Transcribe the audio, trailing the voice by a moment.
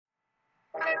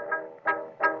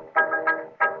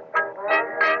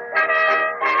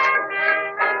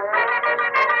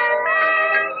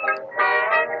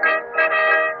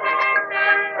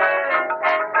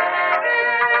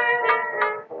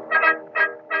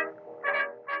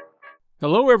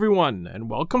Hello, everyone,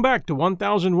 and welcome back to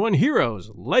 1001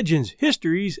 Heroes, Legends,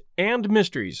 Histories, and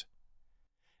Mysteries.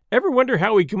 Ever wonder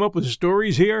how we come up with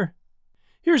stories here?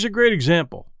 Here's a great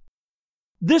example.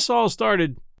 This all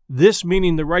started, this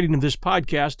meaning the writing of this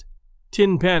podcast,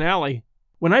 Tin Pan Alley,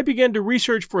 when I began to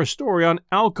research for a story on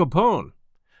Al Capone,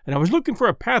 and I was looking for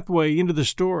a pathway into the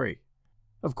story.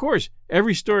 Of course,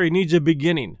 every story needs a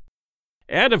beginning.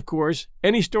 And of course,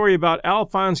 any story about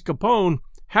Alphonse Capone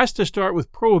has to start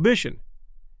with Prohibition,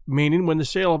 meaning when the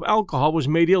sale of alcohol was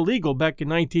made illegal back in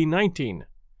 1919,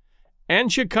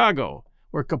 and Chicago,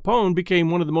 where Capone became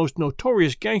one of the most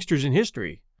notorious gangsters in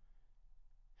history.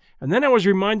 And then I was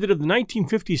reminded of the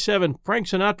 1957 Frank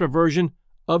Sinatra version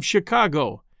of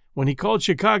Chicago, when he called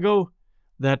Chicago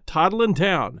that toddlin'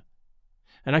 town.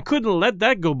 And I couldn't let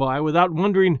that go by without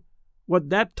wondering what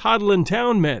that toddlin'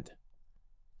 town meant.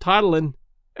 Toddlin',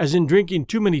 as in drinking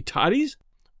too many toddies?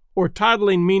 Or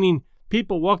toddling meaning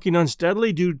people walking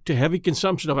unsteadily due to heavy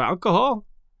consumption of alcohol?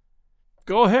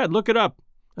 Go ahead, look it up,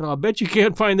 and I'll bet you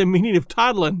can't find the meaning of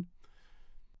toddlin'.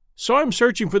 So I'm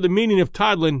searching for the meaning of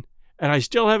toddlin', and I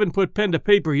still haven't put pen to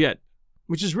paper yet,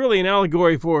 which is really an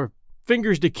allegory for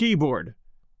fingers to keyboard.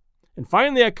 And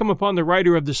finally I come upon the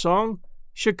writer of the song,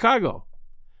 Chicago,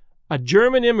 a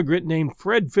German immigrant named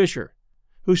Fred Fisher,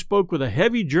 who spoke with a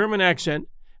heavy German accent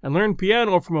and learned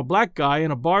piano from a black guy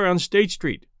in a bar on State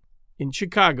Street in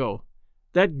Chicago,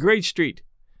 that great street,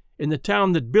 in the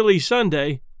town that Billy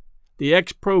Sunday, the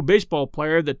ex-pro baseball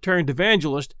player that turned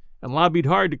evangelist and lobbied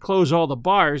hard to close all the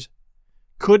bars,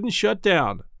 couldn't shut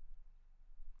down.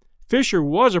 Fisher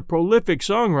was a prolific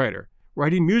songwriter,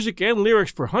 writing music and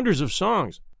lyrics for hundreds of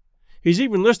songs. He's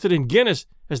even listed in Guinness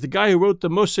as the guy who wrote the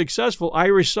most successful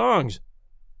Irish songs.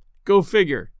 Go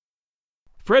figure.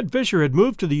 Fred Fisher had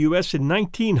moved to the U.S. in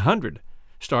 1900,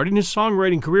 starting his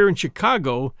songwriting career in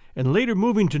Chicago and later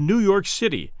moving to New York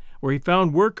City, where he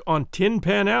found work on Tin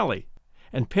Pan Alley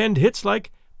and penned hits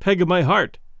like Peg of My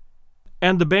Heart,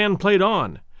 and the band played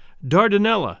on,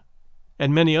 Dardanella,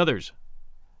 and many others.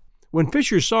 When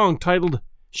Fisher's song titled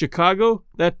Chicago,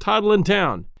 That Toddlin'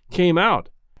 Town came out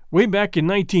way back in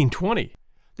 1920,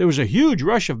 there was a huge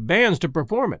rush of bands to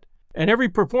perform it, and every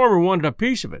performer wanted a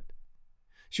piece of it.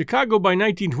 Chicago by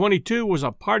 1922 was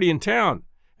a party in town,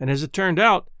 and as it turned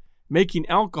out, making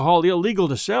alcohol illegal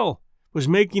to sell was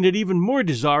making it even more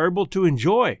desirable to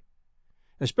enjoy,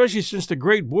 especially since the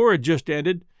Great War had just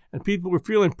ended and people were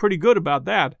feeling pretty good about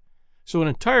that, so an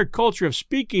entire culture of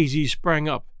speakeasies sprang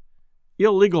up,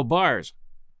 illegal bars.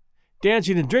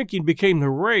 Dancing and drinking became the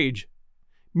rage,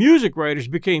 music writers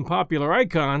became popular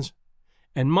icons,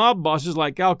 and mob bosses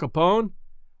like Al Capone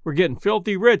were getting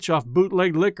filthy rich off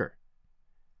bootleg liquor.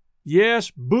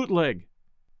 Yes, bootleg.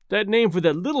 That name for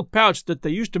that little pouch that they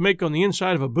used to make on the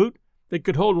inside of a boot that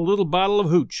could hold a little bottle of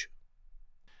hooch.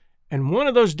 And one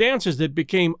of those dances that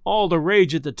became all the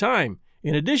rage at the time,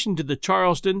 in addition to the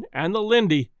Charleston and the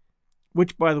Lindy,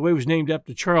 which by the way was named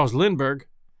after Charles Lindbergh,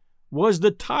 was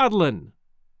the toddlin'.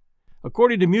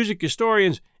 According to music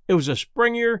historians, it was a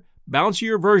springier,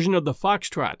 bouncier version of the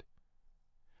foxtrot.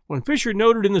 When Fisher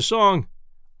noted in the song,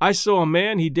 I saw a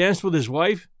man, he danced with his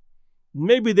wife,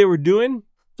 maybe they were doing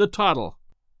the toddle.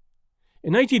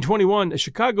 In 1921, a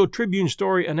Chicago Tribune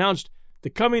story announced the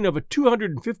coming of a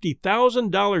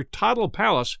 $250,000 toddle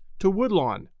palace to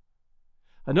Woodlawn.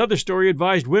 Another story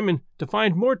advised women to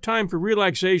find more time for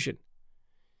relaxation.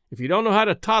 If you don't know how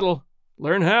to toddle,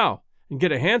 learn how, and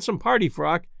get a handsome party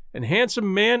frock and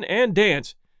handsome man and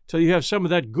dance till you have some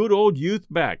of that good old youth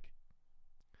back.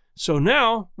 So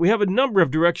now we have a number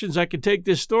of directions I can take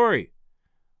this story.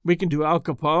 We can do Al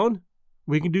Capone,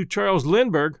 we can do Charles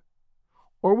Lindbergh,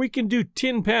 or we can do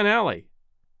Tin Pan Alley.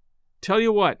 Tell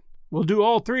you what, we'll do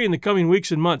all three in the coming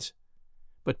weeks and months.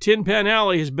 But Tin Pan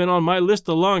Alley has been on my list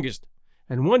the longest,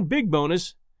 and one big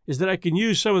bonus is that I can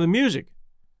use some of the music,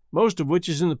 most of which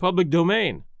is in the public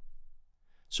domain.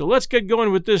 So let's get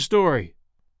going with this story.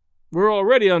 We're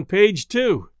already on page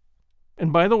 2.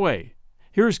 And by the way,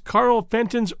 here's Carl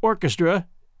Fenton's Orchestra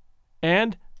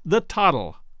and The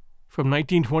Toddle from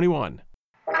 1921.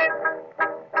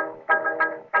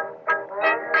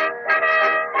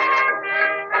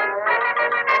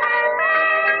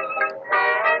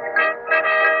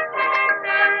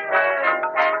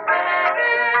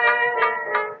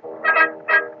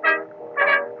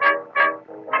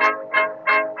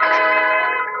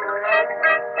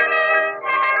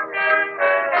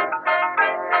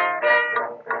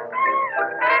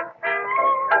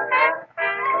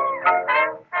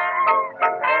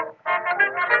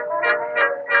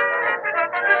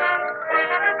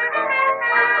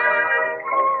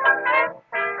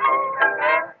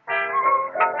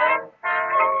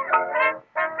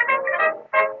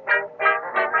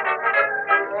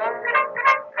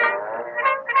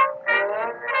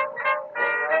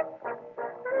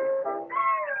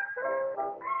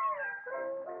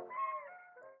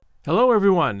 Hello,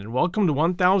 everyone, and welcome to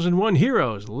 1001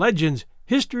 Heroes, Legends,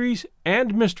 Histories,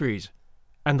 and Mysteries,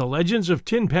 and the Legends of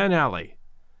Tin Pan Alley.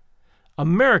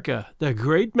 America, the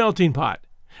great melting pot,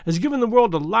 has given the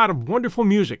world a lot of wonderful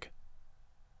music.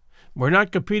 We're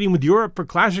not competing with Europe for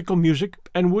classical music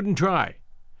and wouldn't try.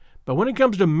 But when it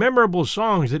comes to memorable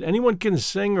songs that anyone can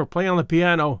sing or play on the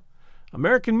piano,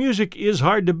 American music is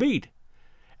hard to beat.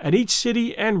 And each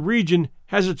city and region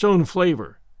has its own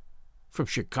flavor. From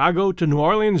Chicago to New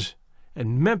Orleans,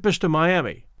 and Memphis to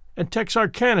Miami, and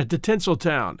Texarkana to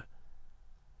Tinseltown.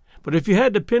 But if you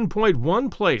had to pinpoint one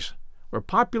place where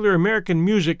popular American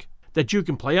music that you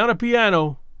can play on a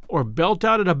piano or belt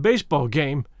out at a baseball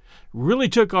game really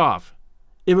took off,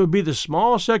 it would be the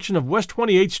small section of West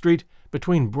 28th Street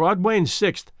between Broadway and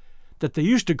 6th that they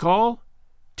used to call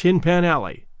Tin Pan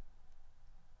Alley.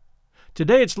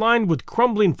 Today it's lined with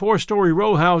crumbling four-story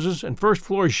row houses and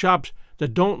first-floor shops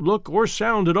that don't look or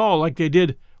sound at all like they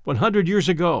did 100 years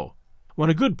ago, when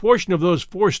a good portion of those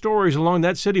 4 stories along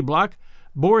that city block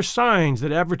bore signs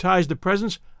that advertised the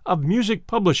presence of music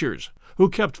publishers who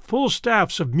kept full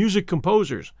staffs of music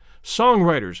composers,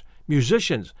 songwriters,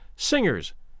 musicians,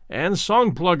 singers, and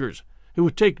song pluggers who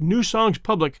would take new songs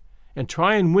public and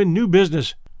try and win new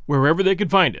business wherever they could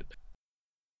find it.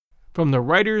 From the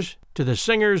writers to the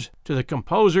singers to the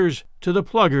composers to the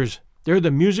pluggers, they're the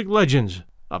music legends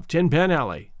of Tin Pan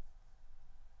Alley.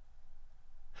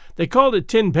 They called it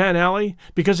Tin Pan Alley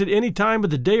because at any time of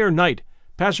the day or night,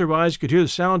 passersby could hear the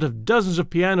sound of dozens of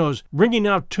pianos ringing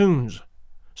out tunes,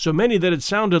 so many that it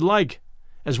sounded like,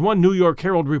 as one New York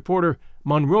Herald reporter,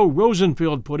 Monroe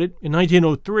Rosenfield, put it in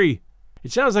 1903,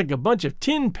 it sounds like a bunch of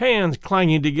tin pans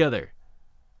clanging together.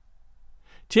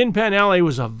 Tin Pan Alley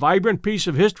was a vibrant piece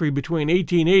of history between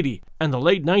 1880 and the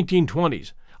late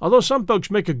 1920s, although some folks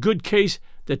make a good case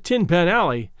that Tin Pan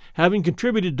Alley, having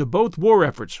contributed to both war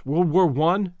efforts, World War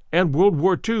I and World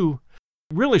War II,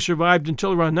 really survived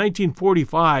until around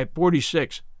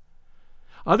 1945-46.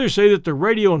 Others say that the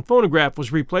radio and phonograph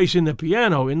was replacing the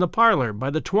piano in the parlor by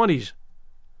the 20s.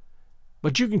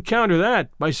 But you can counter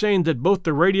that by saying that both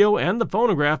the radio and the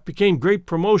phonograph became great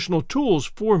promotional tools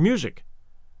for music,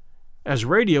 as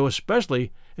radio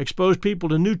especially exposed people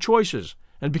to new choices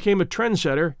and became a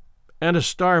trendsetter and a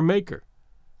star maker.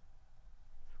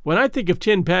 When I think of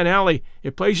Tin Pan Alley,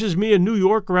 it places me in New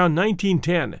York around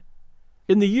 1910,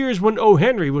 in the years when O.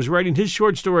 Henry was writing his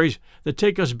short stories that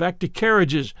take us back to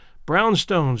carriages,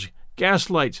 brownstones,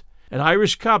 gaslights, and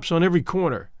Irish cops on every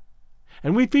corner.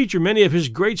 And we feature many of his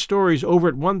great stories over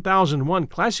at 1001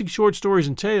 Classic Short Stories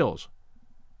and Tales.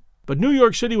 But New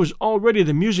York City was already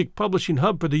the music publishing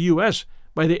hub for the U.S.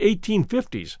 by the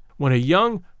 1850s, when a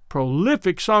young,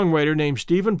 prolific songwriter named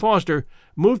Stephen Foster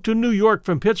moved to New York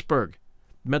from Pittsburgh,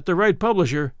 met the right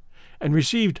publisher, and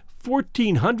received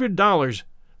 $1,400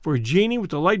 for Jeannie with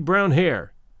the light brown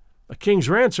hair, a king's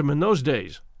ransom in those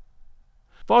days.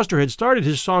 Foster had started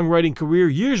his songwriting career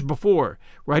years before,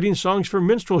 writing songs for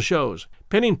minstrel shows,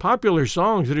 penning popular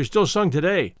songs that are still sung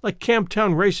today, like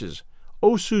Camptown Races,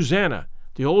 Oh Susanna,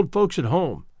 The Old Folks at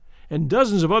Home, and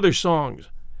dozens of other songs,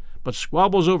 but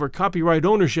squabbles over copyright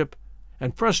ownership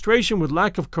and frustration with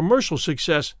lack of commercial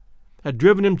success had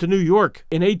driven him to New York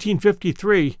in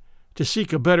 1853 to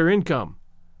seek a better income.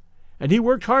 And he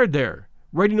worked hard there,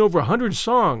 writing over 100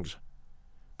 songs.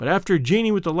 But after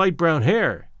Jeannie with the light brown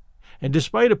hair, and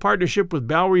despite a partnership with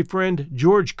Bowery friend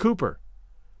George Cooper,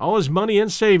 all his money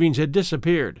and savings had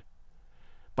disappeared.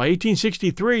 By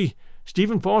 1863,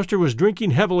 Stephen Foster was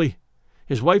drinking heavily,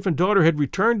 his wife and daughter had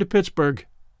returned to Pittsburgh,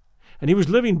 and he was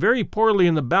living very poorly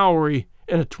in the Bowery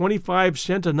in a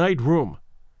 25-cent-a-night room.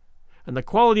 And the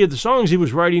quality of the songs he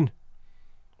was writing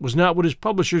was not what his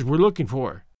publishers were looking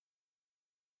for.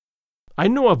 I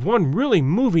know of one really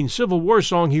moving Civil War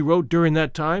song he wrote during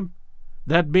that time,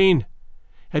 that being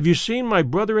Have You Seen My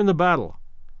Brother in the Battle?,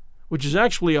 which is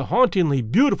actually a hauntingly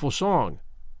beautiful song.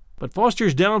 But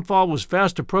Foster's downfall was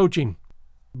fast approaching.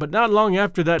 But not long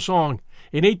after that song,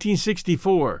 in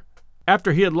 1864,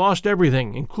 after he had lost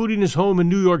everything, including his home in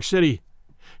New York City,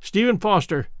 Stephen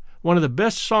Foster, one of the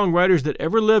best songwriters that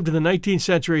ever lived in the 19th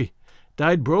century,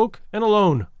 died broke and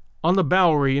alone on the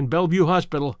Bowery in Bellevue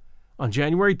Hospital on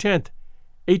January 10th,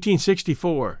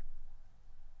 1864.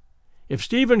 If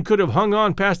Stephen could have hung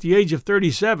on past the age of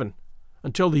 37,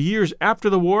 until the years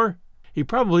after the war, he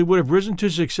probably would have risen to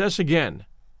success again.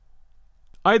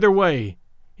 Either way,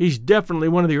 he's definitely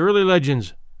one of the early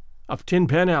legends of Tin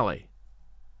Pan Alley.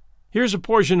 Here's a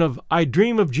portion of I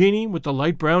Dream of Jeannie with the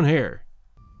Light Brown Hair.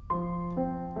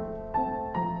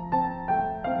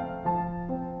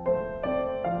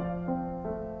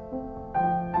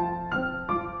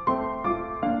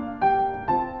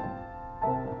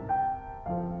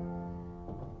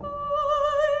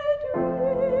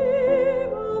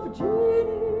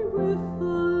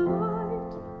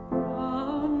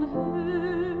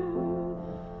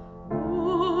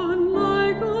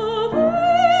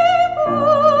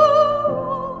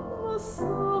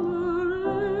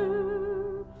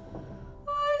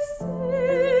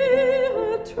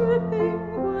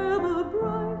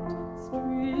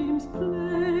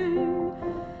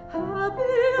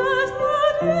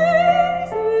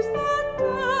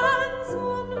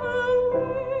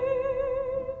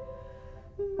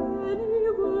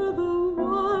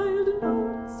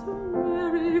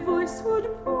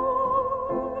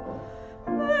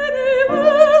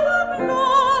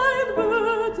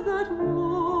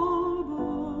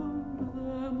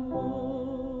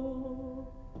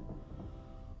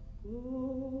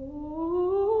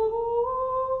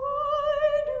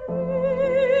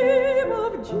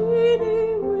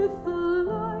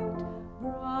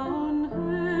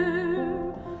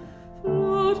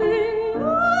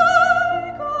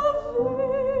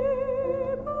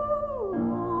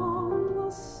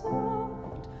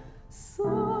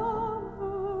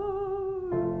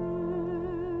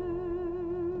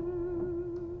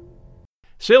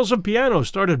 Sales of pianos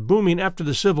started booming after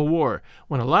the Civil War,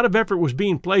 when a lot of effort was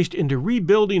being placed into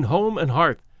rebuilding home and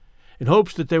hearth, in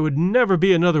hopes that there would never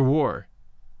be another war.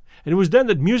 And it was then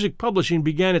that music publishing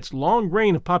began its long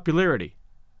reign of popularity.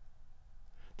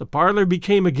 The parlor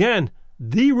became again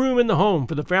the room in the home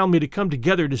for the family to come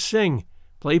together to sing,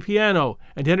 play piano,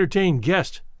 and entertain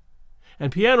guests.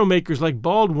 And piano makers like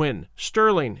Baldwin,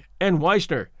 Sterling, and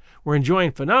Weissner were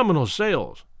enjoying phenomenal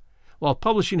sales, while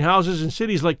publishing houses in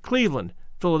cities like Cleveland,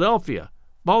 Philadelphia,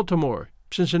 Baltimore,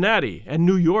 Cincinnati, and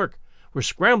New York were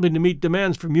scrambling to meet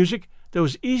demands for music that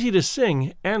was easy to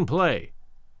sing and play.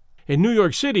 In New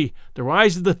York City, the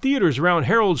rise of the theaters around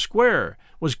Herald Square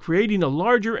was creating a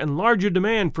larger and larger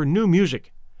demand for new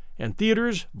music, and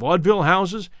theaters, vaudeville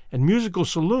houses, and musical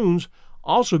saloons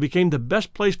also became the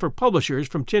best place for publishers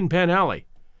from Tin Pan Alley,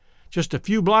 just a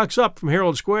few blocks up from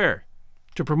Herald Square,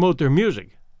 to promote their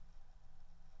music.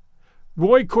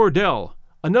 Roy Cordell,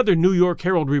 another New York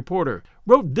Herald reporter,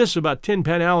 wrote this about Tin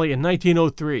Pan Alley in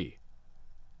 1903.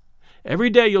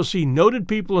 Every day you'll see noted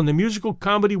people in the musical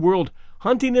comedy world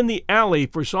hunting in the alley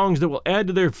for songs that will add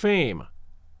to their fame.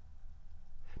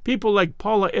 People like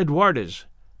Paula Edwardes,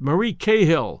 Marie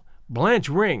Cahill, Blanche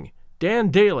Ring,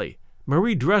 Dan Daly,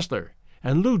 Marie Dressler,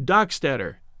 and Lou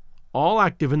Dockstader, all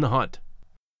active in the hunt.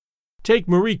 Take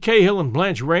Marie Cahill and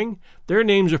Blanche Ring, their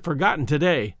names are forgotten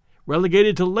today,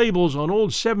 relegated to labels on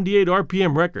old 78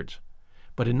 RPM records.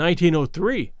 But in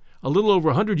 1903, a little over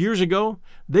 100 years ago,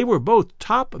 they were both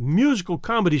top musical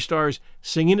comedy stars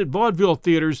singing at vaudeville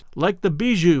theaters like the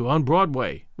Bijou on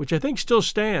Broadway, which I think still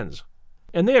stands.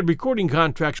 And they had recording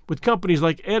contracts with companies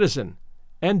like Edison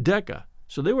and Decca,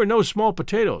 so they were no small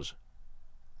potatoes.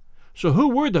 So who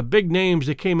were the big names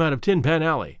that came out of Tin Pan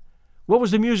Alley? What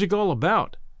was the music all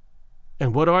about?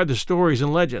 And what are the stories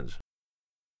and legends?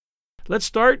 Let's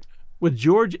start with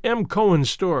George M. Cohan's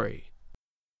story.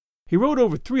 He wrote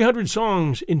over 300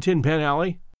 songs in Tin Pan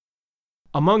Alley.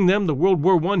 Among them, the World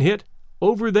War I hit,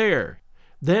 Over There,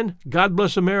 then God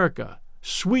Bless America,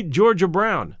 Sweet Georgia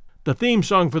Brown, the theme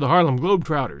song for the Harlem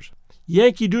Globetrotters,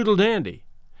 Yankee Doodle Dandy,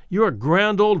 You're a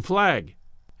Grand Old Flag,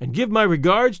 and Give My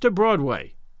Regards to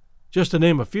Broadway, just to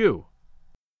name a few.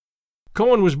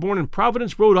 Cohan was born in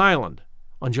Providence, Rhode Island,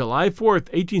 on July 4,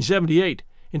 1878,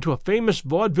 into a famous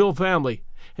vaudeville family,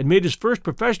 and made his first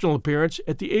professional appearance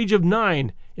at the age of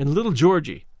 9 in Little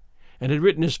Georgie, and had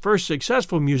written his first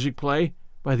successful music play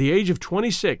by the age of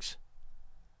 26.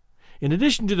 In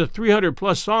addition to the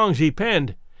 300-plus songs he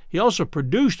penned, he also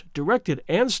produced, directed,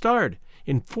 and starred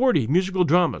in 40 musical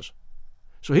dramas.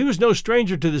 So he was no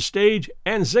stranger to the stage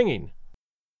and singing.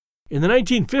 In the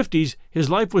 1950s, his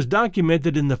life was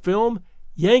documented in the film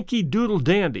Yankee Doodle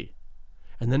Dandy,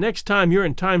 and the next time you're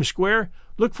in Times Square,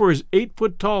 look for his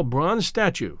 8-foot-tall bronze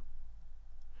statue.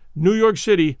 New York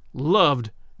City loved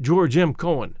George M.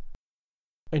 Cohan.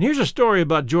 And here's a story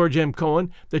about George M.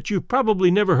 Cohan that you've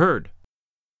probably never heard.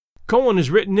 Cohan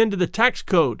is written into the tax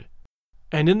code,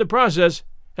 and in the process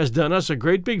has done us a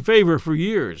great big favor for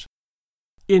years.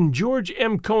 In George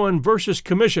M. Cohan versus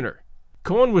Commissioner,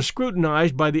 Cohan was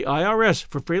scrutinized by the IRS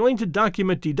for failing to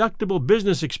document deductible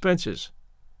business expenses.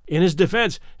 In his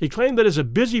defense, he claimed that as a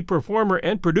busy performer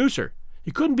and producer,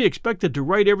 he couldn't be expected to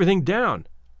write everything down,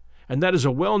 and that as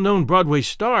a well-known Broadway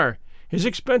star, his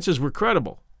expenses were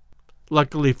credible.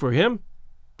 Luckily for him,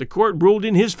 the court ruled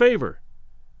in his favor.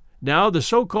 Now, the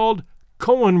so-called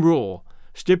Cohan Rule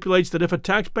stipulates that if a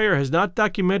taxpayer has not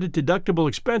documented deductible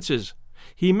expenses,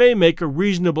 he may make a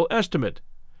reasonable estimate,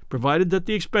 provided that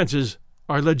the expenses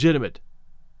are legitimate.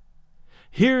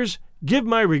 Here's Give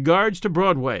My Regards to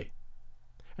Broadway,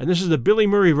 and this is the Billy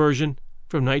Murray version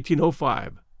from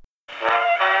 1905.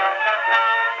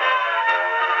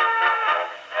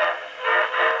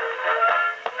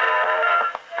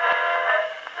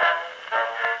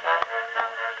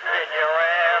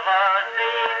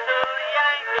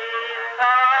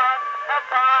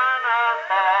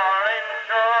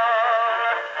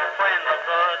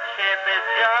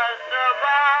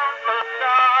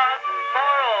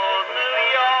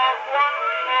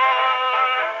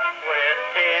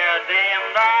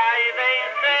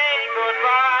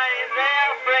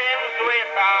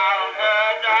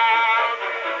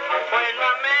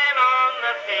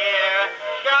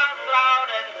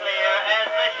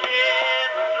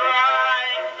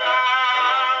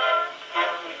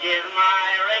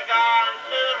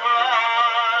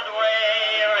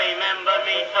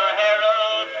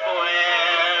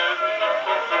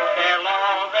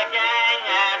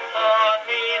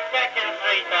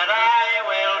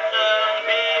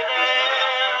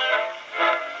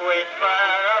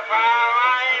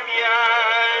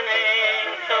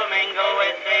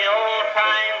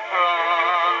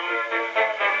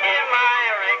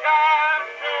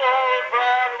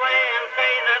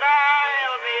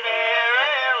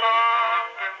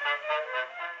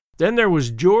 Then there was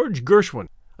George Gershwin,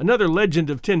 another legend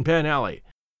of Tin Pan Alley,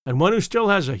 and one who still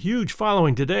has a huge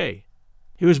following today.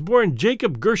 He was born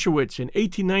Jacob Gershowitz in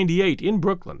 1898 in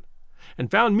Brooklyn, and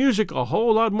found music a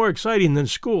whole lot more exciting than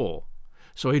school,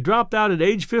 so he dropped out at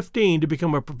age 15 to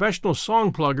become a professional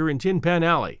song plugger in Tin Pan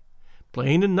Alley,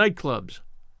 playing in nightclubs.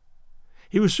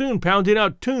 He was soon pounding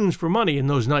out tunes for money in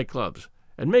those nightclubs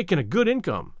and making a good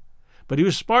income, but he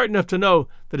was smart enough to know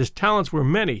that his talents were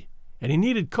many and he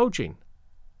needed coaching.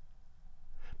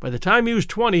 By the time he was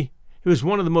 20, he was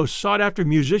one of the most sought-after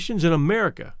musicians in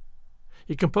America.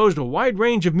 He composed a wide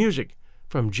range of music,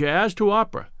 from jazz to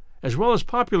opera, as well as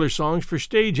popular songs for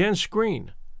stage and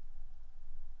screen.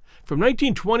 From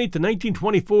 1920 to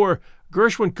 1924,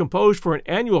 Gershwin composed for an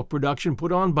annual production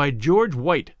put on by George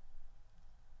White.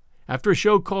 After a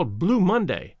show called Blue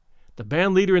Monday, the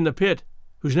band leader in the pit,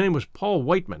 whose name was Paul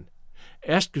Whiteman,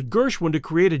 asked Gershwin to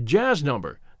create a jazz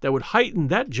number that would heighten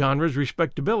that genre's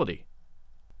respectability.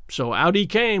 So out he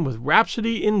came with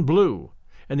Rhapsody in Blue,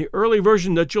 and the early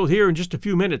version that you'll hear in just a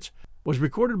few minutes was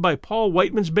recorded by Paul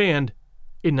Whiteman's band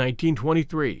in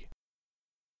 1923.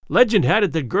 Legend had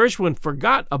it that Gershwin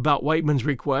forgot about Whiteman's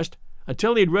request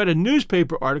until he had read a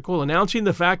newspaper article announcing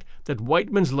the fact that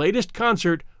Whiteman's latest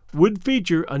concert would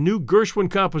feature a new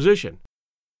Gershwin composition.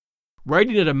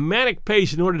 Writing at a manic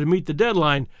pace in order to meet the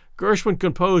deadline, Gershwin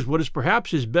composed what is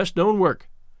perhaps his best-known work,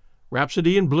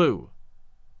 Rhapsody in Blue.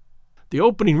 The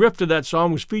opening riff to that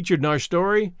song was featured in our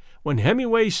story, When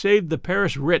Hemingway Saved the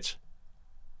Paris Ritz.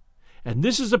 And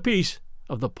this is a piece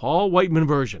of the Paul Whiteman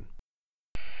version.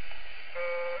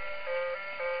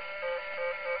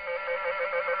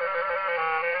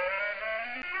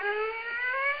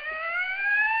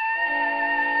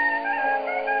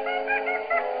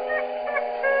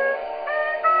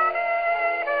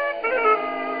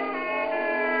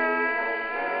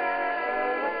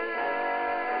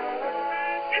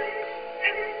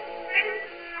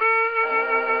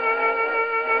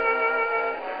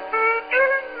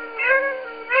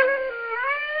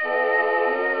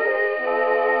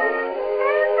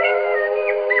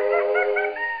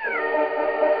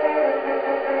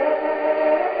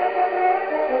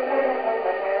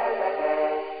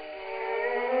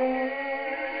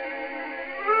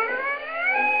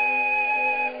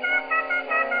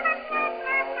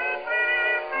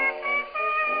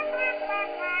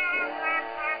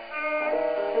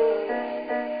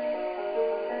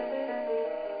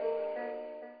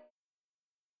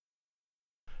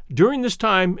 During this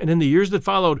time, and in the years that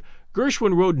followed,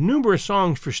 Gershwin wrote numerous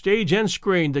songs for stage and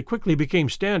screen that quickly became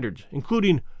standards,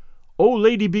 including Oh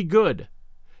Lady Be Good,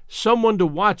 Someone to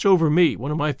Watch Over Me, one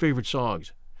of my favorite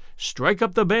songs, Strike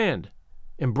Up the Band,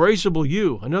 Embraceable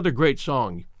You, another great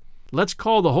song, Let's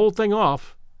Call the Whole Thing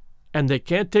Off, and They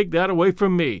Can't Take That Away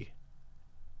From Me.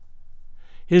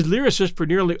 His lyricist for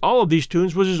nearly all of these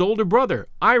tunes was his older brother,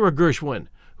 Ira Gershwin,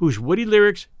 whose witty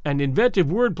lyrics and inventive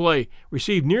wordplay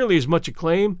received nearly as much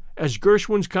acclaim as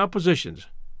Gershwin's compositions.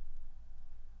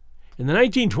 In the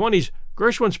 1920s,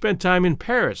 Gershwin spent time in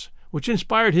Paris, which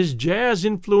inspired his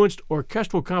jazz-influenced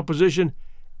orchestral composition,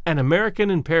 An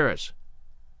American in Paris.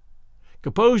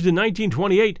 Composed in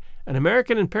 1928, An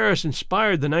American in Paris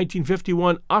inspired the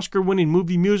 1951 Oscar-winning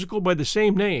movie musical by the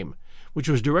same name, which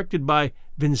was directed by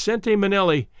Vincente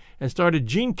Minnelli and starred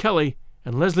Gene Kelly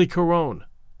and Leslie Caron.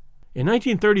 In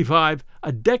 1935,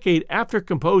 a decade after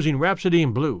composing Rhapsody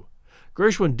in Blue,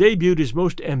 Gershwin debuted his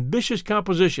most ambitious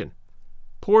composition,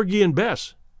 Porgy and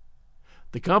Bess.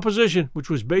 The composition, which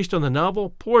was based on the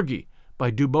novel Porgy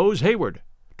by DuBose Heyward,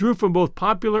 drew from both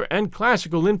popular and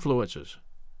classical influences.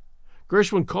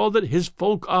 Gershwin called it his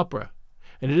folk opera,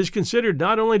 and it is considered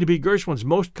not only to be Gershwin's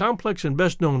most complex and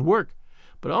best-known work,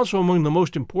 but also among the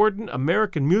most important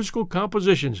American musical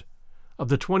compositions of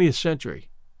the 20th century.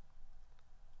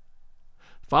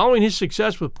 Following his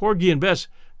success with Porgy and Bess,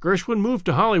 Gershwin moved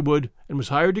to Hollywood and was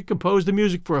hired to compose the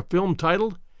music for a film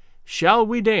titled Shall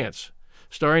We Dance?,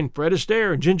 starring Fred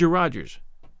Astaire and Ginger Rogers.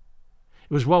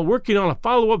 It was while working on a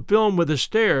follow-up film with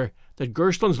Astaire that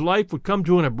Gershwin's life would come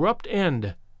to an abrupt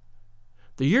end.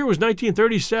 The year was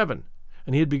 1937,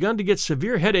 and he had begun to get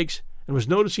severe headaches and was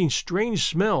noticing strange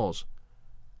smells.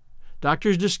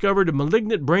 Doctors discovered a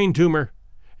malignant brain tumor,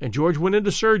 and George went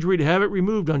into surgery to have it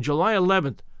removed on July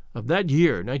 11th of that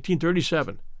year,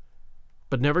 1937,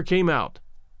 but never came out.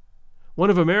 One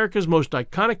of America's most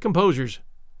iconic composers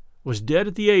was dead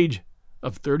at the age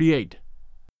of 38.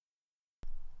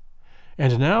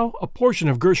 And now, a portion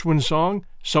of Gershwin's song,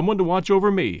 Someone to Watch Over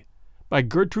Me, by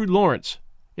Gertrude Lawrence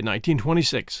in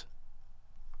 1926.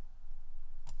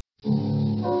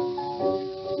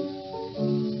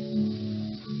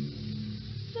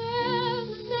 There's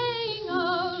a saying,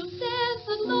 oh, says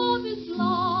the Lord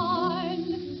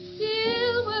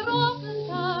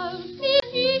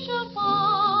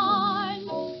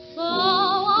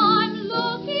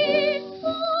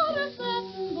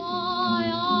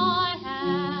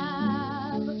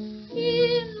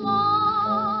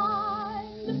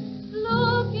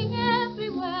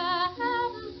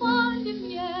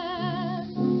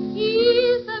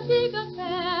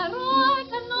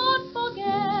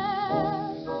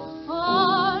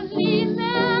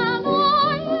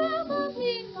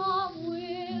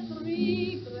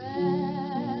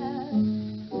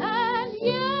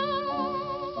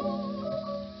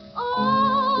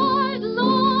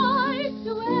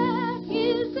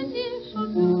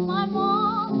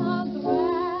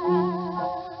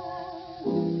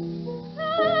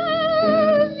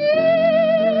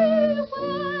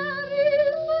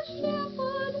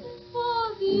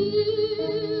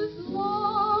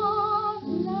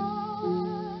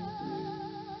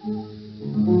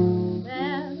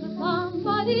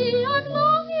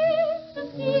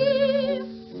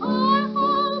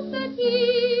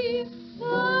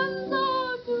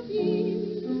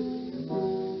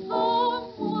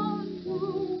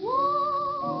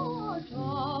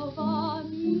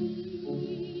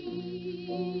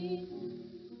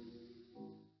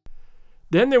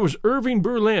Then there was Irving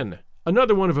Berlin,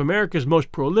 another one of America's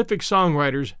most prolific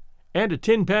songwriters and a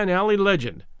Tin Pan Alley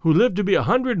legend, who lived to be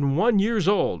 101 years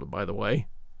old, by the way.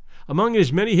 Among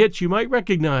his many hits you might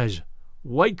recognize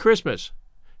White Christmas,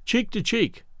 Cheek to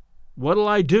Cheek, What'll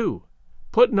I Do,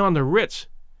 Puttin' on the Ritz,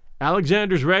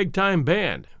 Alexander's Ragtime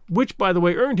Band, which, by the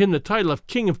way, earned him the title of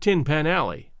King of Tin Pan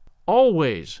Alley,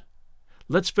 Always,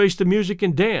 Let's Face the Music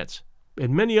and Dance,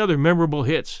 and many other memorable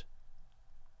hits.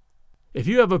 If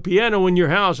you have a piano in your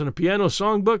house and a piano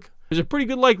songbook, there's a pretty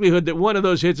good likelihood that one of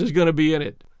those hits is going to be in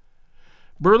it.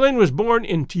 Berlin was born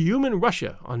in Tyumen,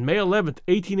 Russia on May 11,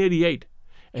 1888,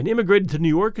 and immigrated to New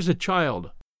York as a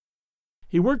child.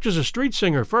 He worked as a street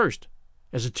singer first,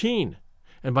 as a teen,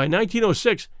 and by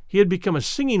 1906 he had become a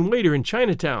singing waiter in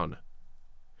Chinatown.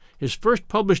 His first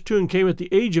published tune came at the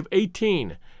age of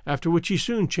 18, after which he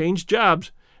soon changed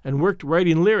jobs and worked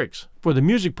writing lyrics for the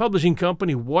music publishing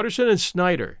company Waterson and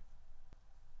Snyder.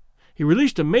 He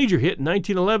released a major hit in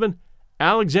 1911,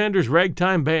 Alexander's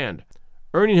Ragtime Band,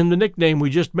 earning him the nickname we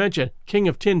just mentioned, King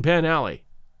of Tin Pan Alley.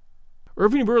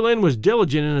 Irving Berlin was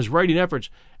diligent in his writing efforts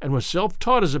and was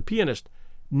self-taught as a pianist,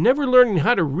 never learning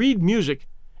how to read music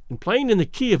and playing in the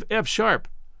key of F sharp,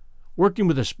 working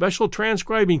with a special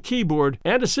transcribing keyboard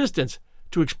and assistants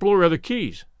to explore other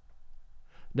keys.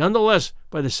 Nonetheless,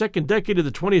 by the second decade of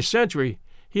the 20th century,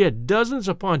 he had dozens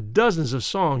upon dozens of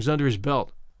songs under his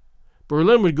belt.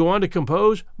 Berlin would go on to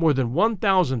compose more than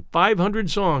 1,500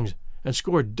 songs and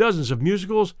score dozens of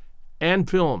musicals and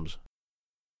films.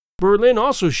 Berlin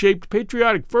also shaped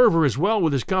patriotic fervor as well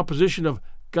with his composition of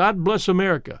God Bless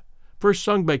America, first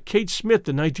sung by Kate Smith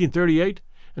in 1938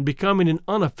 and becoming an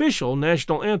unofficial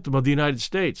national anthem of the United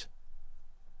States.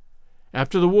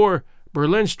 After the war,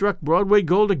 Berlin struck Broadway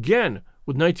gold again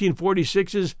with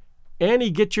 1946's Annie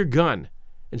Get Your Gun,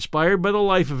 inspired by the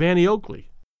life of Annie Oakley.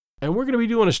 And we're going to be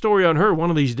doing a story on her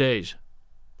one of these days.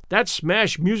 That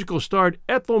smash musical starred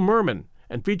Ethel Merman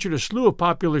and featured a slew of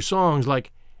popular songs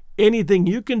like Anything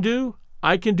You Can Do,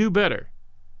 I Can Do Better,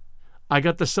 I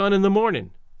Got the Sun in the Morning,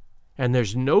 and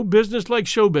There's No Business Like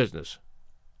Show Business.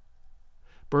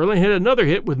 Berlin had another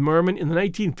hit with Merman in the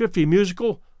 1950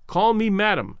 musical Call Me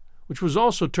Madam, which was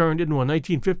also turned into a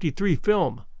 1953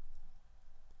 film.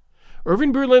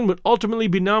 Irving Berlin would ultimately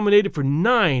be nominated for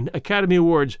 9 Academy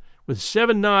Awards with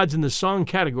 7 nods in the song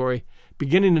category,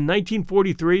 beginning in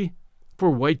 1943 for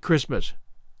White Christmas,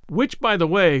 which, by the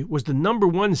way, was the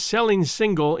 #1 selling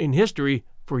single in history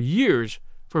for years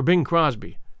for Bing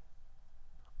Crosby.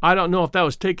 I don't know if that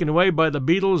was taken away by the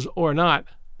Beatles or not,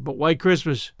 but White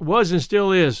Christmas was and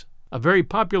still is a very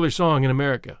popular song in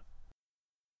America.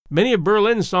 Many of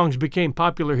Berlin's songs became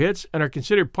popular hits and are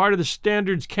considered part of the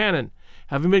standards canon,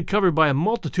 having been covered by a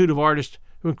multitude of artists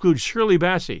who include Shirley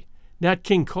Bassey, Nat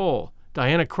King Cole,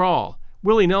 Diana Krall,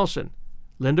 Willie Nelson,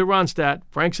 Linda Ronstadt,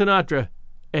 Frank Sinatra,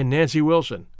 and Nancy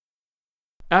Wilson.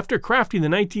 After crafting the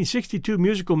 1962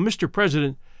 musical Mr.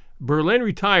 President, Berlin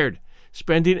retired,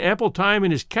 spending ample time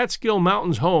in his Catskill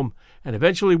Mountains home and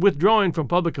eventually withdrawing from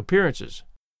public appearances.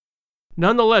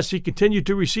 Nonetheless, he continued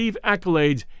to receive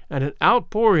accolades and an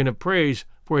outpouring of praise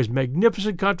for his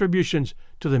magnificent contributions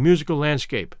to the musical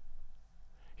landscape.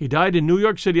 He died in New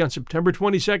York City on September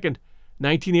 22,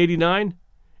 1989,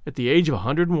 at the age of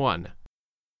 101.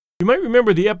 You might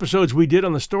remember the episodes we did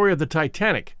on the story of the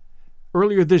Titanic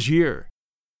earlier this year.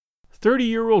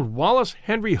 30-year-old Wallace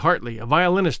Henry Hartley, a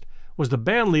violinist, was the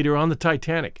band leader on the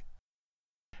Titanic.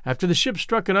 After the ship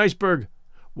struck an iceberg,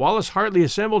 Wallace Hartley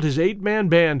assembled his 8-man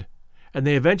band, and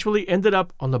they eventually ended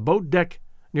up on the boat deck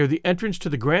near the entrance to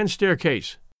the grand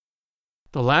staircase,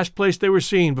 the last place they were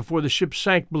seen before the ship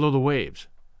sank below the waves.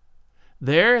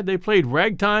 There they played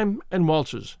ragtime and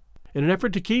waltzes in an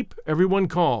effort to keep everyone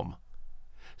calm.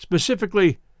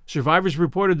 Specifically, survivors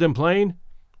reported them playing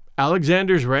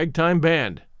Alexander's Ragtime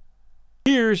Band.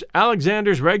 Here's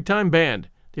Alexander's Ragtime Band,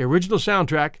 the original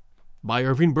soundtrack by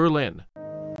Irving Berlin.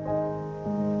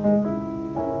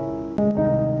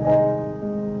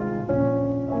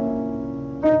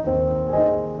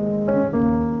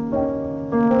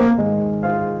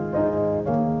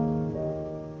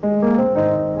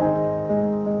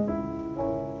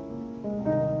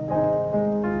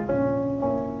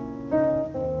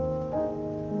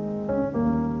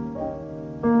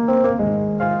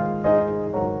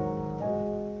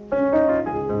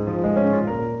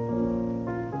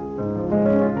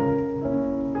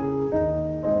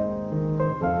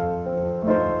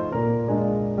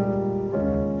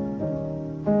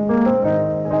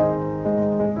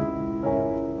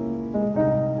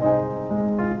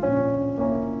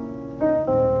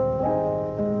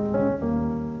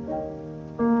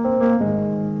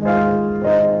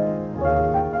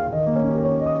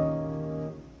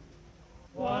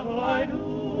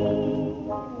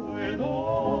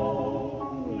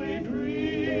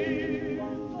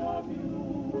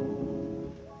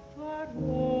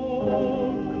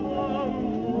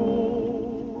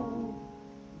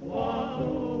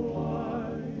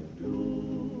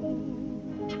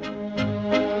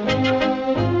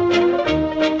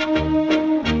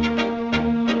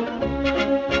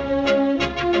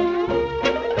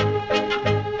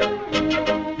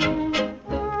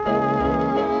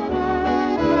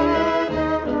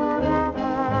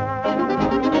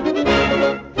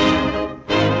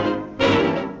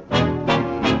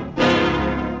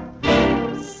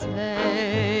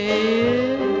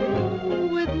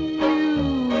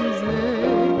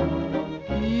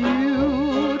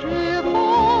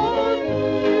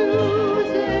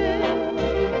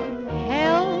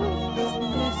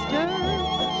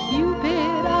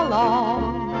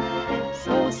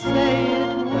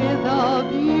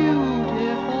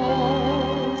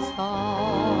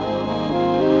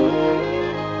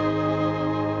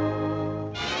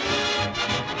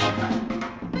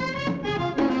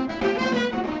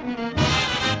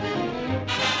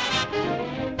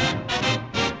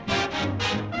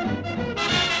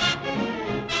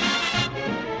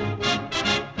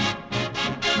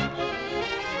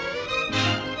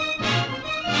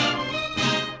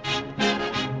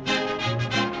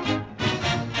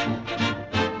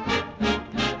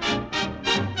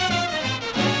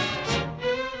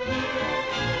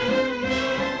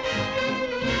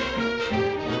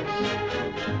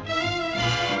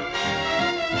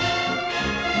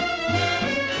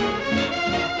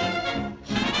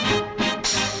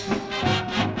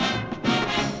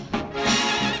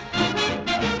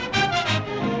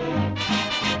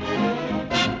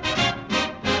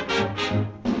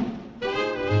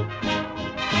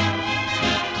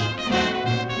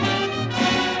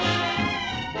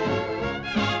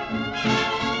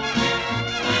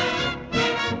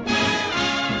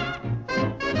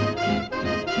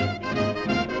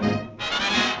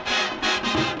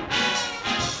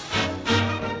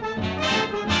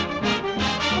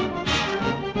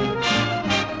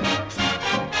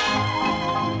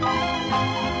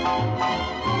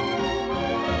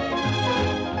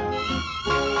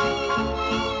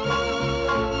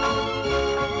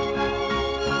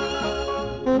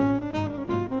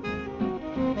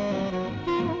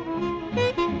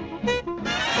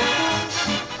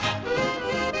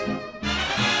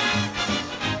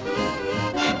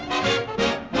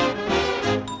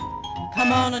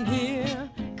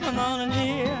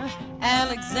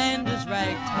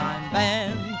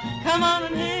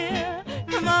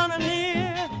 Come on and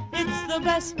hear, it's the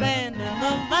best band in the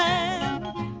land.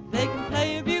 They can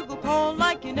play a bugle call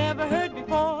like you never heard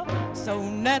before. So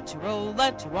natural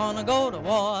that you wanna go to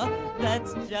war.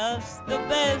 That's just the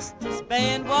bestest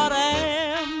band what I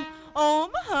am. Oh,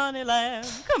 my honey lamb,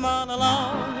 come on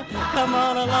along,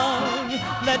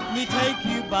 let me take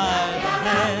you by the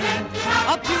hand.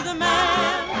 Up to the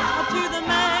man,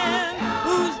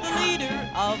 who's the leader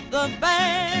of the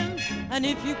band. And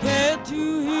if you care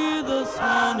to hear the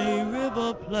Swanee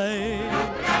River play, in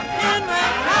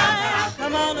ragtime,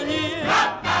 come on and hear,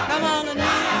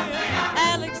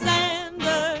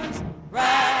 Alexander's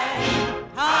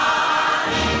ragtime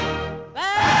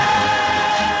band.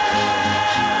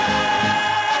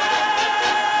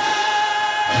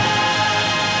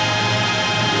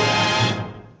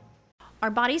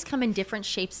 Our bodies come in different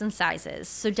shapes and sizes,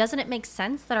 so doesn't it make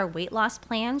sense that our weight loss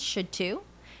plans should too?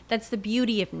 That's the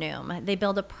beauty of Noom. They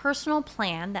build a personal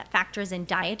plan that factors in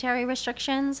dietary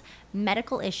restrictions,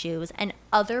 medical issues, and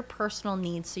other personal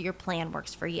needs so your plan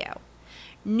works for you.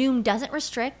 Noom doesn't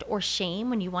restrict or shame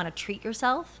when you want to treat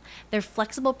yourself. Their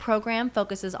flexible program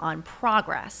focuses on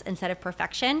progress instead of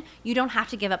perfection. You don't have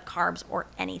to give up carbs or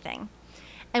anything.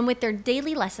 And with their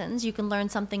daily lessons, you can learn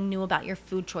something new about your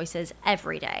food choices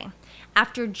every day.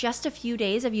 After just a few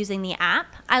days of using the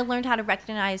app, I learned how to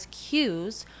recognize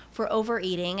cues for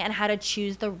overeating and how to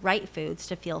choose the right foods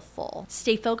to feel full.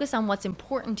 Stay focused on what's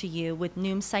important to you with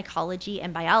Noom's psychology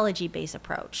and biology-based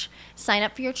approach. Sign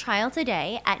up for your trial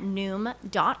today at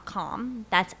Noom.com.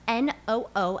 That's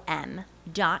Noom.com.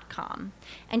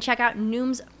 And check out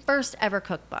Noom's first ever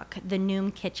cookbook, The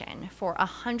Noom Kitchen, for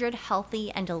 100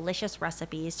 healthy and delicious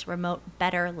recipes to promote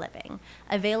better living.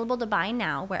 Available to buy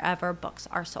now wherever books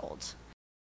are sold.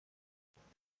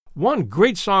 One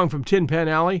great song from Tin Pan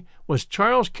Alley was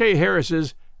Charles K.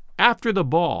 Harris's After the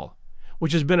Ball,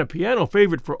 which has been a piano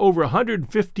favorite for over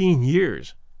 115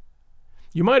 years.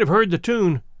 You might have heard the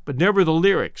tune, but never the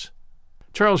lyrics.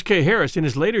 Charles K. Harris, in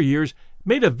his later years,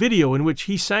 made a video in which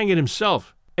he sang it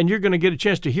himself, and you're going to get a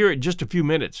chance to hear it in just a few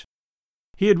minutes.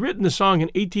 He had written the song in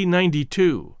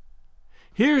 1892.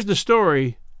 Here's the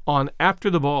story on After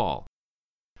the Ball.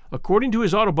 According to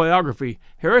his autobiography,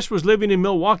 Harris was living in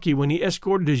Milwaukee when he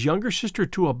escorted his younger sister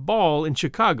to a ball in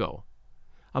Chicago.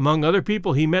 Among other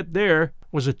people he met there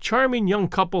was a charming young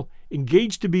couple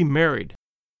engaged to be married.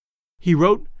 He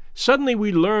wrote, "Suddenly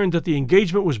we learned that the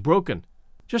engagement was broken,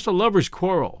 just a lover's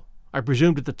quarrel, I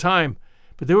presumed at the time,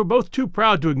 but they were both too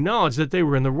proud to acknowledge that they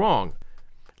were in the wrong.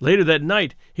 Later that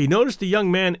night, he noticed the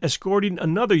young man escorting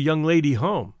another young lady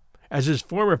home, as his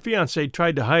former fiancée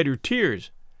tried to hide her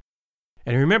tears.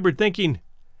 And he remembered thinking,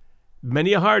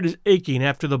 many a heart is aching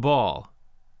after the ball."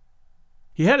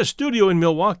 He had a studio in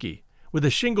Milwaukee with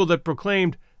a shingle that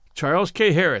proclaimed, "Charles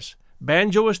K. Harris,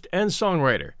 banjoist and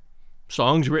songwriter.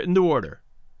 Songs written to order."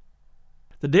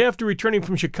 The day after returning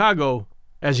from Chicago,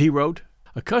 as he wrote,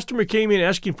 a customer came in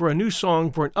asking for a new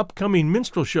song for an upcoming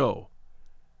minstrel show.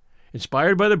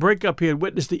 Inspired by the breakup he had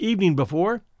witnessed the evening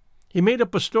before, he made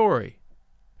up a story.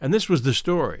 And this was the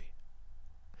story.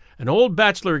 An old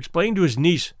bachelor explained to his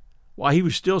niece why he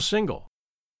was still single.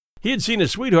 He had seen his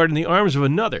sweetheart in the arms of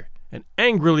another and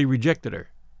angrily rejected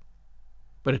her.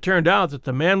 But it turned out that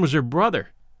the man was her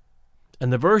brother,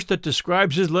 and the verse that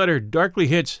describes his letter darkly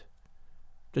hints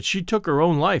that she took her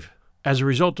own life as a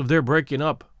result of their breaking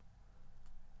up.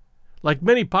 Like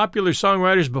many popular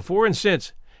songwriters before and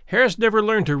since, Harris never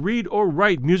learned to read or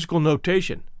write musical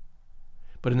notation.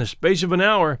 But in the space of an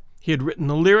hour, he had written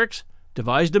the lyrics,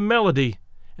 devised a melody,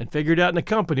 and figured out an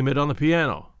accompaniment on the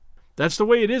piano. That's the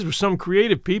way it is with some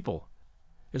creative people.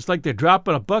 It's like they're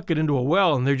dropping a bucket into a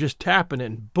well and they're just tapping it,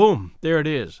 and boom, there it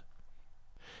is.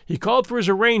 He called for his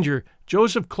arranger,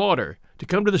 Joseph Clauder, to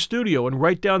come to the studio and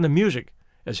write down the music,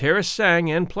 as Harris sang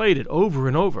and played it over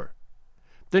and over.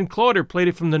 Then Clauder played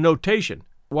it from the notation,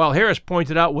 while Harris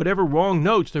pointed out whatever wrong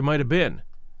notes there might have been.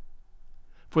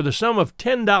 For the sum of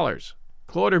 $10,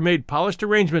 Clauder made polished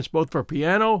arrangements both for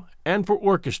piano and for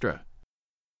orchestra.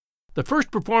 The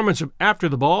first performance of After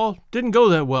the Ball didn't go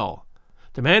that well.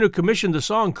 The man who commissioned the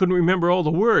song couldn't remember all the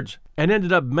words and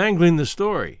ended up mangling the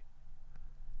story.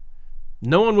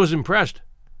 No one was impressed,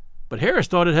 but Harris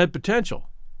thought it had potential.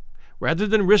 Rather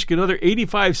than risk another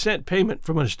 85-cent payment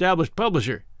from an established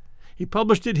publisher, he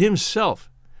published it himself,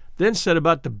 then set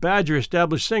about to badger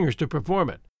established singers to perform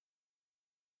it.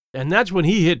 And that's when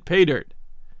he hit pay dirt.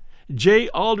 J.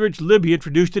 Aldrich Libby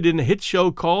introduced it in a hit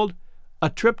show called A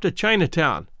Trip to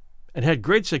Chinatown, and had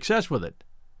great success with it.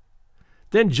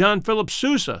 Then John Philip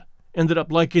Sousa ended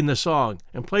up liking the song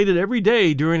and played it every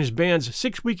day during his band's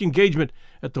 6-week engagement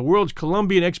at the World's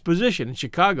Columbian Exposition in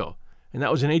Chicago, and that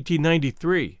was in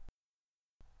 1893.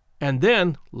 And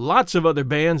then lots of other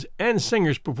bands and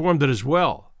singers performed it as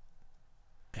well.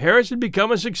 Harris had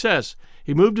become a success.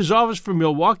 He moved his office from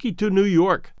Milwaukee to New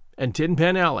York and Tin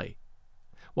Pan Alley.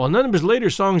 While none of his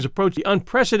later songs approached the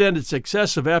unprecedented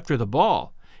success of After the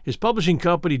Ball, his publishing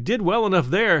company did well enough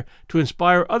there to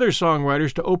inspire other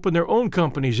songwriters to open their own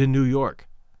companies in New York.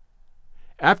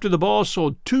 After the Ball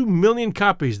sold 2 million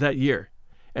copies that year,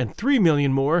 and 3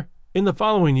 million more in the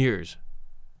following years.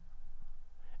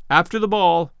 After the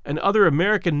Ball and other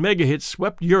American mega hits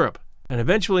swept Europe and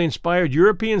eventually inspired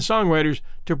European songwriters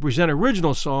to present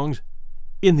original songs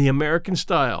in the American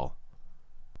style.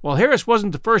 While Harris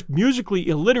wasn't the first musically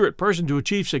illiterate person to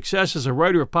achieve success as a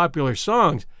writer of popular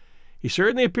songs, he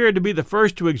certainly appeared to be the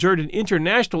first to exert an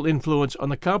international influence on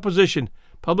the composition,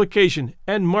 publication,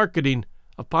 and marketing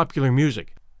of popular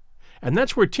music. And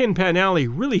that's where Tin Pan Alley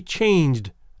really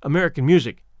changed American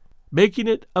music, making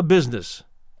it a business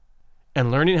and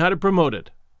learning how to promote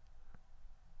it.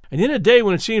 And in a day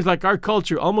when it seems like our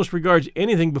culture almost regards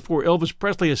anything before Elvis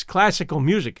Presley as classical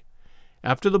music,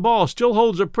 After the Ball still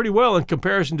holds up pretty well in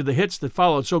comparison to the hits that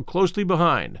followed so closely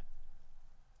behind.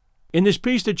 In this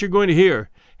piece that you're going to hear,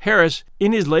 Harris,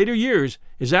 in his later years,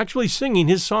 is actually singing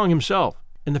his song himself,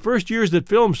 in the first years that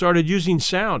film started using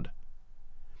sound.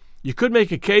 You could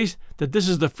make a case that this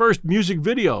is the first music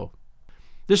video.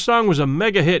 This song was a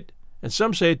mega hit, and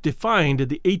some say it defined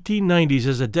the 1890s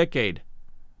as a decade.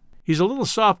 He's a little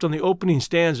soft on the opening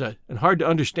stanza and hard to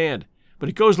understand, but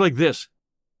it goes like this.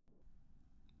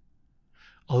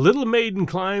 A little maiden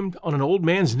climbed on an old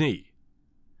man's knee,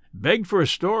 begged for a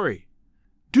story.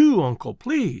 Do, uncle,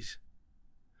 please.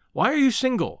 Why are you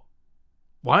single?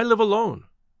 Why live alone?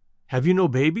 Have you no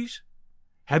babies?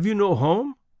 Have you no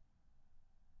home?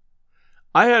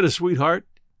 I had a sweetheart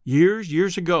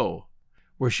years ago.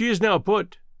 Where she is now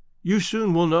put, you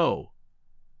soon will know.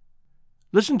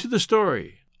 Listen to the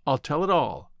story. I'll tell it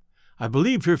all. I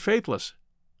believed her faithless.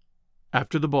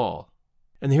 After the Ball.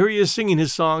 And here he is singing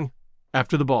his song,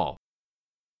 After the Ball.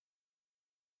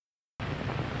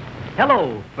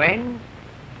 Hello, friends.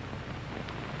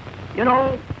 You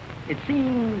know, it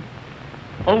seems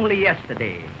only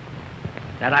yesterday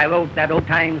that I wrote that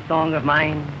old-time song of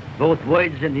mine, both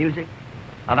words and music,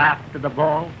 of After the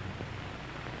Ball.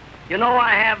 You know,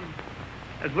 I have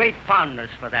a great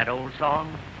fondness for that old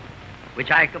song, which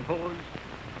I composed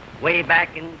way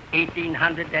back in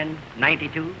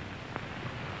 1892.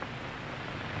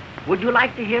 Would you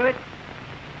like to hear it?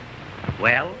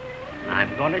 Well,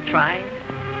 I'm going to try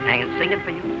and sing it for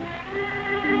you.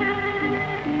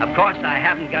 Of course, I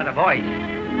haven't got a voice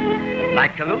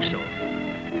like Caruso,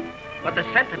 but the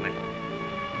sentiment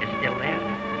is still there.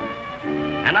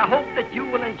 And I hope that you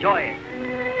will enjoy it,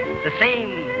 the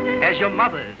same as your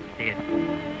mothers did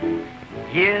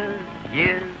years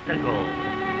ago.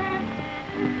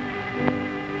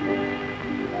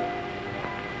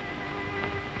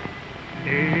 A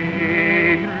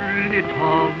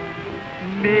little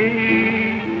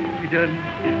maiden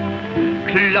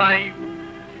climbed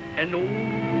an old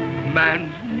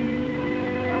man's knee,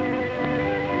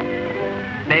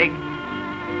 begged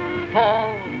for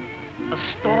a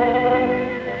story.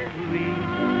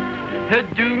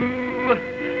 Do,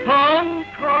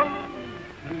 uncle,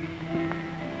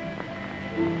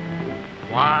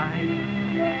 why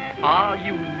are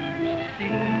you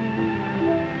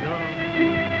single?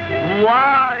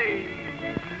 Why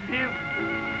live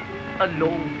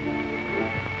alone?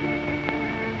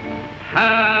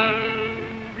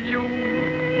 Have you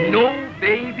no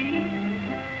baby?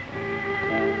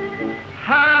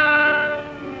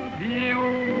 Have you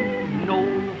no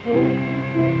home?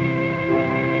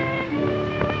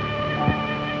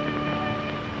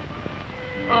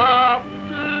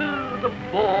 After the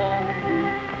ball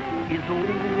is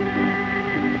over,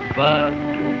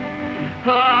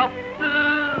 after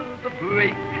the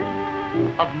break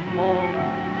of morn,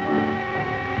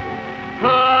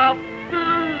 after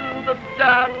the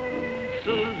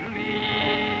dancers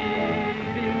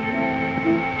leaving,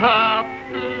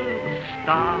 after the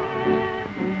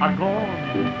stars are gone,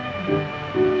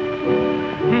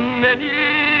 many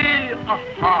a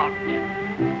heart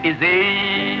is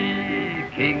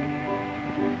aching.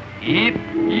 If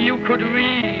you could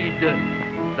read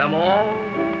them all,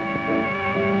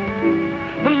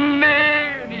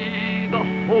 many the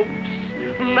hopes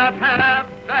that have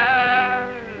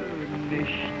vanished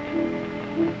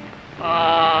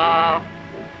after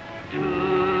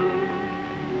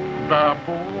the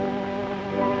ball.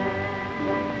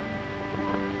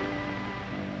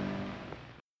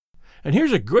 And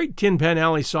here's a great Tin Pan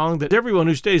Alley song that everyone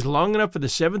who stays long enough for the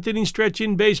seventh inning stretch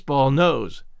in baseball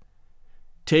knows.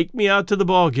 Take Me Out to the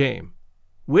Ball Game.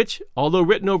 which, although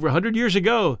written over 100 years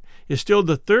ago, is still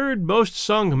the third most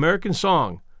sung American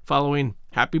song, following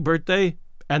Happy Birthday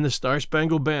and the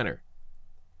Star-Spangled Banner.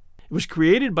 It was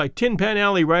created by Tin Pan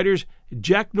Alley writers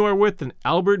Jack Norworth and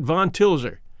Albert von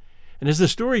Tilzer, and as the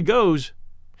story goes,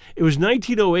 it was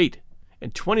 1908,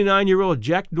 and 29-year-old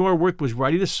Jack Norworth was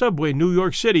riding the subway in New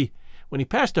York City when he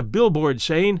passed a billboard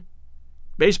saying,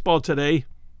 "Baseball today,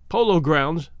 Polo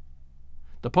Grounds."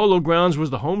 The Polo Grounds was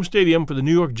the home stadium for the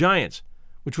New York Giants,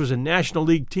 which was a National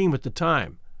League team at the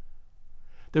time.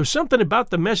 There was something about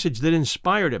the message that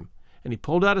inspired him, and he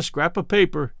pulled out a scrap of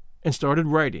paper and started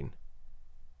writing.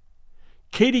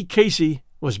 Katie Casey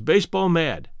was baseball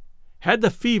mad, had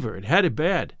the fever and had it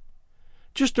bad.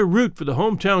 Just a root for the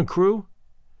hometown crew.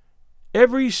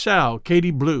 Every sow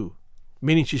Katie blew,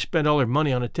 meaning she spent all her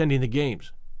money on attending the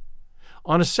games.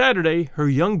 On a Saturday, her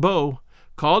young beau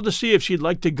called to see if she'd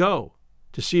like to go,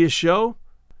 to see a show,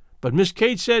 but Miss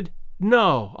Kate said,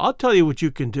 "No, I'll tell you what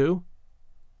you can do.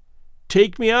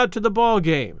 Take me out to the ball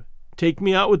game. Take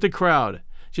me out with the crowd.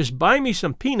 Just buy me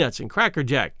some peanuts and Cracker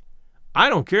Jack. I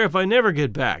don't care if I never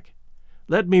get back.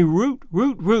 Let me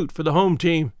root for the home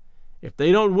team. If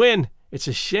they don't win, it's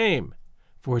a shame,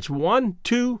 for it's 1,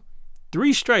 2,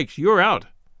 3 strikes, you're out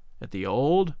at the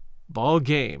old ball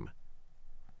game."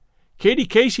 Katie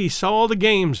Casey saw all the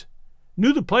games,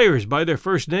 knew the players by their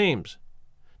first names,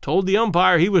 told the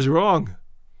umpire he was wrong.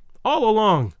 All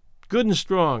along, good and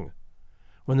strong.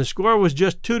 When the score was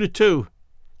just 2-2,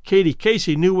 Katie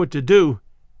Casey knew what to do.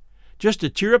 Just to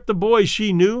cheer up the boys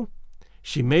she knew,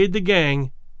 she made the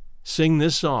gang sing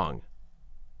this song,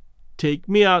 "Take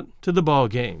Me Out to the Ball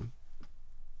Game."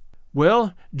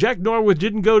 Well, Jack Norworth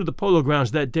didn't go to the Polo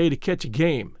Grounds that day to catch a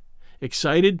game.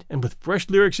 Excited and with fresh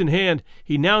lyrics in hand,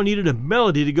 he now needed a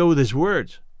melody to go with his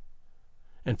words.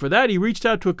 And for that he reached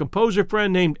out to a composer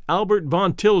friend named Albert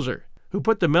von Tilzer, who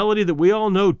put the melody that we all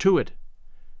know to it.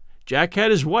 Jack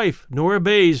had his wife, Nora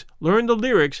Bayes, learn the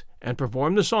lyrics and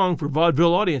perform the song for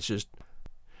vaudeville audiences.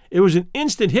 It was an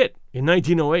instant hit in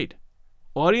 1908.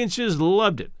 Audiences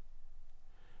loved it.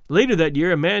 Later that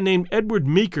year, a man named Edward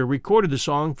Meeker recorded the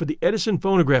song for the Edison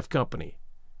Phonograph Company.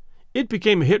 It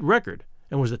became a hit record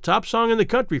and was the top song in the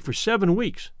country for 7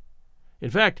 weeks. In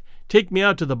fact, "Take Me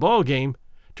Out to the Ball Game"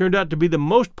 turned out to be the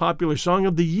most popular song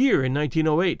of the year in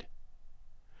 1908.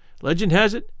 Legend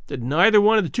has it that neither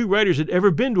one of the two writers had ever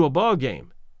been to a ball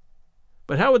game.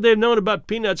 But how would they have known about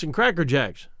peanuts and Cracker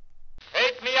Jacks?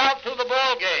 Take Me Out to the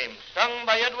Ball Game, sung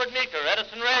by Edward Meeker,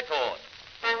 Edison Record.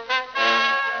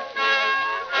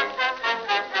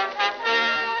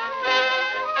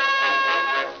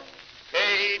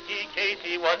 Katie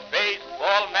Casey was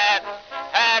baseball mad,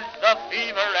 had the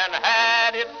fever and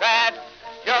had it bad.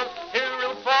 Just to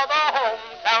root for the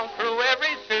hometown crew,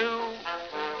 every Sue,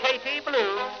 Katie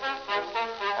blew.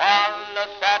 On a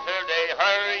Saturday,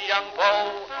 her young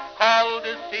beau called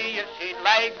to see if she'd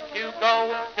like to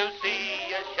go to see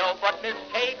a show, but Miss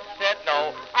Kate said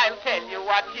no. I'll tell you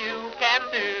what you can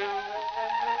do.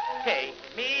 Take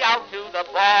me out to the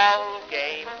ball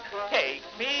game. Take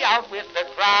me out with the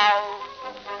crowd.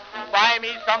 Buy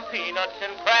me some peanuts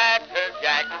and Cracker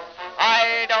Jack.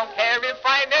 I don't care if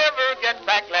I never get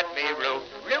back. Let me root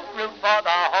for the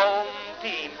home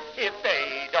team. If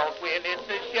they don't win, it's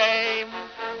a shame.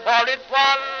 For it's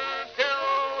 1, 2,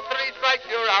 3 strikes,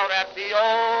 you're out at the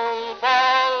old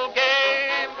ball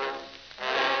game.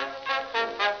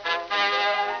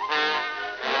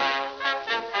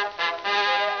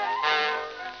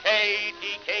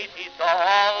 Katie Casey saw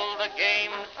all the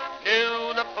games,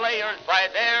 knew the players by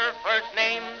their first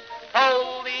names,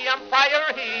 told the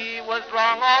umpire he was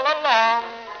wrong all along,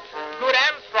 good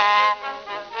and strong.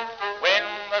 When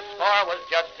the score was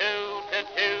just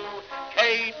 2-2,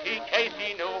 Katie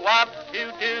Casey knew what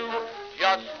to do.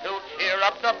 Just to cheer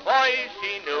up the boys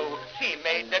she knew, she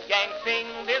made the gang sing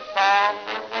this song.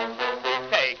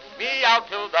 Take me out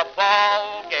to the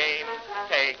ball game,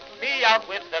 take me out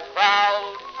with the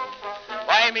crowd.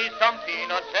 Buy me some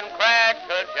peanuts and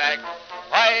Cracker Jack.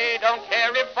 I don't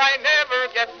care if I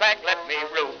never get back. Let me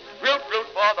root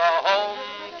for the home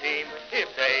team.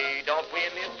 If they don't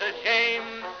win, it's a shame.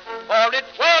 For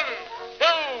it's 1, 2,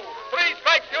 3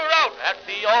 strikes, you're out at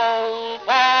the old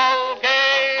ball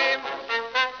game.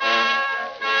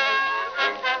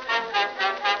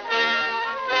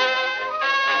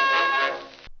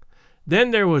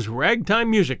 Then there was ragtime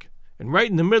music, and right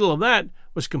in the middle of that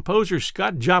was composer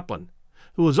Scott Joplin,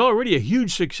 who was already a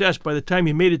huge success by the time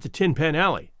he made it to Tin Pan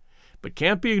Alley, but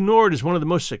can't be ignored as one of the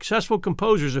most successful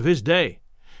composers of his day,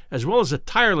 as well as a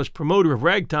tireless promoter of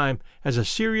ragtime as a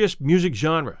serious music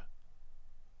genre.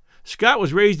 Scott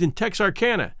was raised in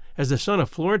Texarkana as the son of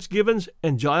Florence Gibbons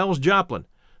and Giles Joplin,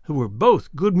 who were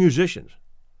both good musicians.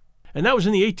 And that was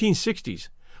in the 1860s,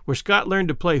 where Scott learned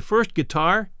to play first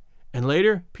guitar and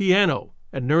later piano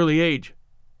at an early age.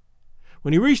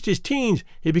 When he reached his teens,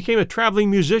 he became a traveling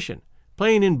musician,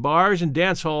 playing in bars and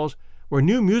dance halls where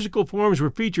new musical forms were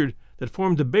featured that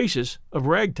formed the basis of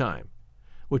ragtime,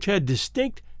 which had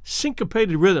distinct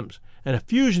syncopated rhythms and a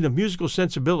fusion of musical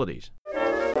sensibilities.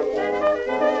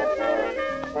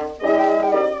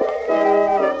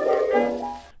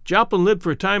 Joplin lived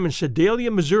for a time in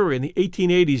Sedalia, Missouri in the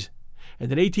 1880s,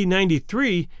 and in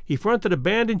 1893 he fronted a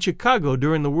band in Chicago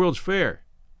during the World's Fair.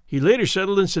 He later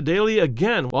settled in Sedalia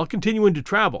again while continuing to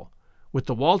travel, with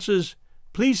the waltzes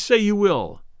Please Say You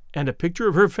Will and A Picture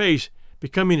of Her Face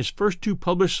becoming his first two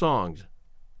published songs.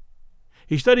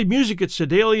 He studied music at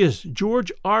Sedalia's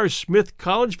George R. Smith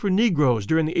College for Negroes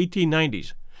during the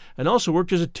 1890s, and also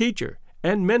worked as a teacher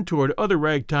and mentor to other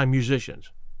ragtime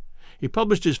musicians. He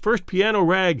published his first piano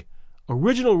rag,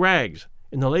 Original Rags,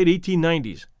 in the late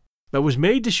 1890s, but was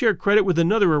made to share credit with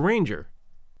another arranger.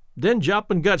 Then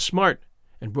Joplin got smart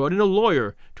and brought in a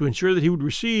lawyer to ensure that he would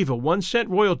receive a 1-cent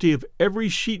royalty of every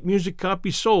sheet music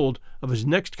copy sold of his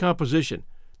next composition,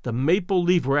 the Maple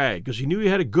Leaf Rag, because he knew he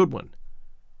had a good one.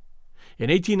 In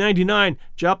 1899,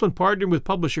 Joplin partnered with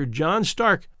publisher John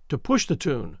Stark to push the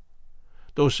tune.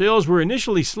 Though sales were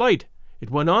initially slight,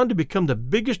 it went on to become the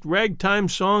biggest ragtime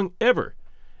song ever,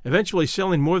 eventually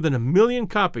selling more than 1 million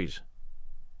copies.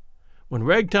 When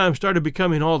ragtime started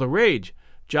becoming all the rage,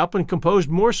 Joplin composed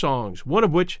more songs, one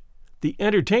of which, The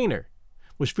Entertainer,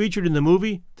 was featured in the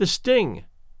movie The Sting,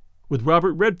 with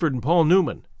Robert Redford and Paul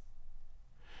Newman.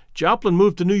 Joplin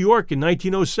moved to New York in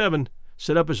 1907,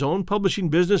 set up his own publishing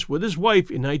business with his wife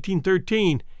in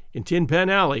 1913 in Tin Pan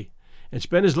Alley, and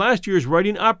spent his last years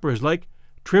writing operas like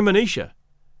Treemonisha,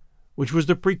 which was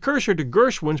the precursor to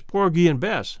Gershwin's Porgy and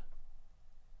Bess.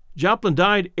 Joplin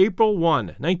died April 1,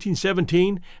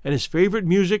 1917, and his favorite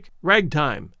music,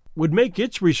 ragtime, would make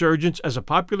its resurgence as a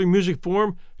popular music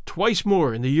form twice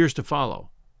more in the years to follow.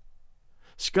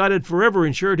 Scott had forever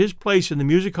ensured his place in the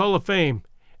Music Hall of Fame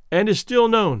and is still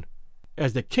known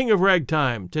as the King of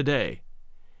Ragtime today.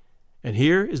 And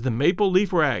here is the Maple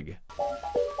Leaf Rag.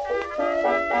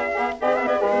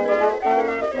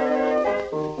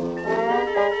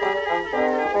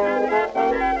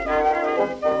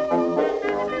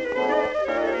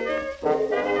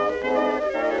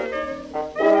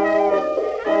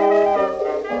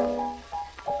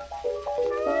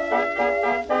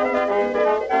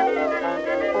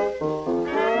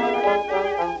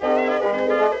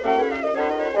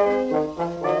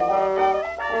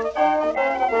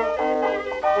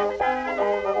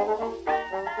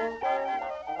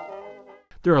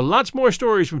 There are lots more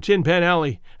stories from Tin Pan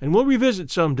Alley, and we'll revisit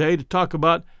someday to talk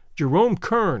about Jerome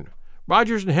Kern,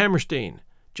 Rodgers and Hammerstein,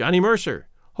 Johnny Mercer,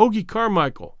 Hoagy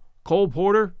Carmichael, Cole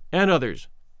Porter, and others.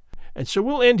 And so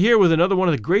we'll end here with another one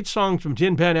of the great songs from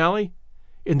Tin Pan Alley,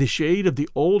 In the Shade of the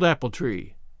Old Apple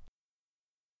Tree.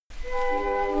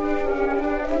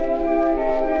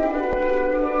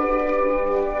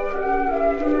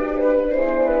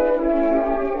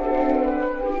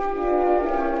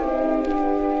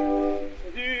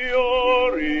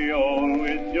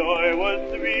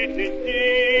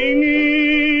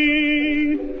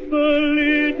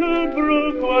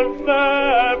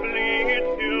 babbling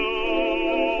its tune.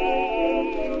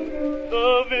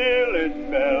 The village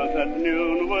bells at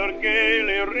noon were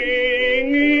gaily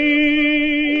ringing.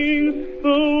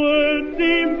 The world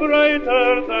seemed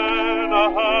brighter than a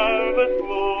harvest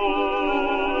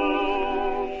moon.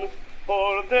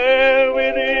 For there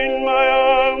within my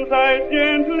arms I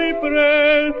gently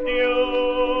pressed you,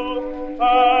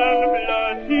 and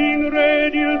blushing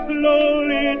red you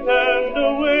slowly turned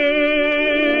away.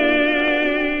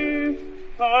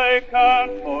 I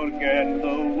can't forget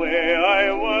the way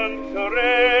I once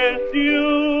caressed you.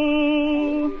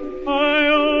 I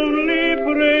only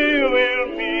pray we'll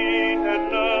meet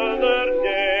another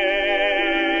day.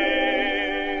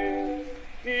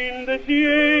 In the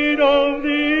shade of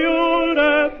the old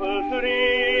apple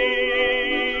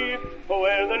tree,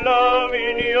 where the love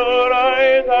in your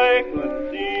eyes I could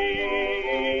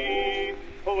see.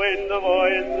 When the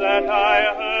voice that I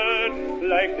heard,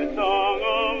 like the song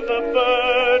of the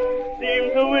bird,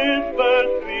 seemed to whisper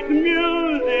sweet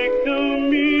music to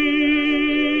me,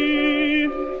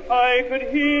 I could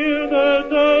hear the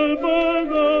dull buzz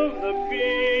of the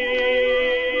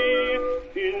bee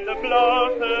in the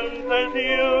blossoms as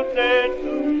you said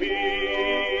to me,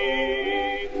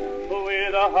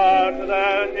 with a heart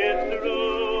that is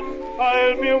true,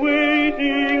 I'll be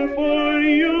waiting for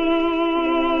you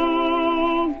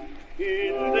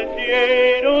in the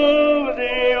shade of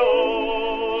the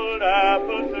old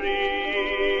apple tree.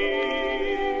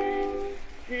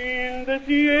 In the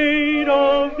shade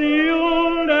of the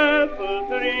old apple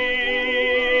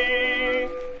tree,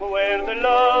 where the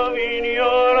love in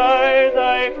your eyes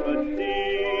I could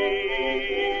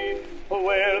see,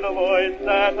 where the voice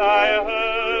that I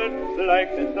heard,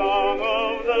 like the song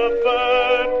of the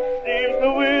bird, seemed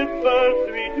to whisper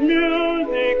sweet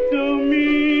music to me.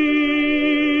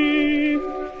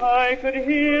 I could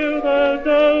hear the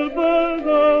dull buzz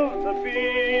of the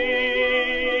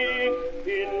bee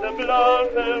in the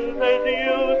blossoms as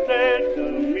you said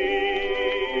to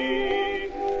me.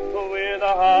 With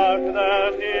a heart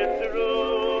that is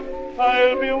true,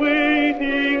 I'll be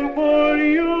waiting for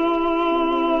you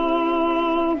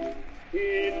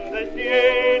in the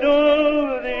shade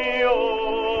of the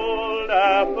old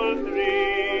apple tree.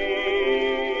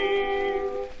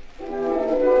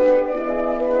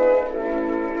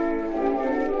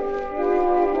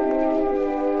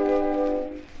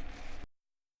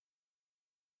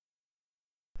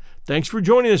 Thanks for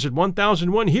joining us at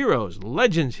 1001 Heroes,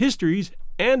 Legends, Histories,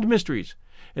 and Mysteries.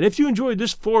 And if you enjoyed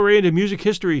this foray into music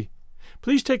history,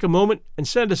 please take a moment and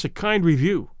send us a kind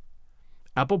review.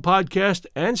 Apple Podcast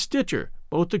and Stitcher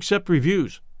both accept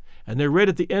reviews, and they're read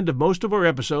at the end of most of our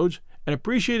episodes and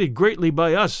appreciated greatly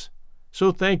by us,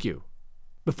 so thank you.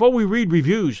 Before we read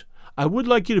reviews, I would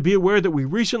like you to be aware that we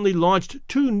recently launched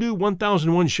 2 new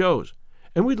 1001 shows,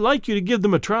 and we'd like you to give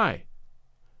them a try.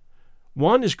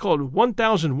 One is called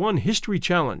 1001 History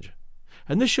Challenge,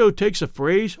 and this show takes a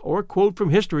phrase or quote from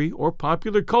history or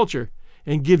popular culture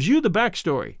and gives you the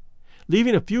backstory,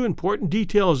 leaving a few important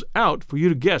details out for you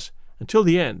to guess until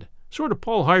the end, sort of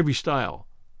Paul Harvey style.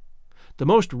 The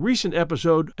most recent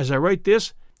episode, as I write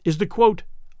this, is the quote,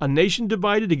 "A nation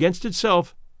divided against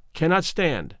itself cannot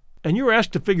stand," and you're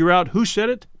asked to figure out who said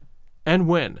it and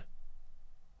when.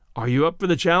 Are you up for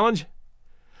the challenge?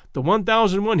 The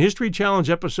 1001 History Challenge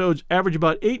episodes average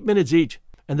about 8 minutes each,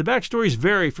 and the backstories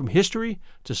vary from history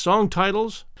to song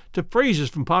titles to phrases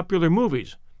from popular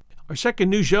movies. Our second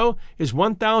new show is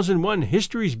 1001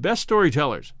 History's Best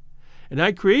Storytellers, and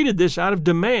I created this out of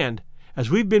demand as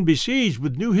we've been besieged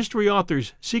with new history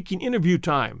authors seeking interview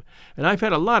time, and I've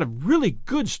had a lot of really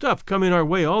good stuff coming our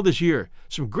way all this year,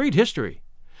 some great history,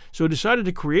 so I decided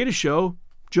to create a show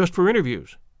just for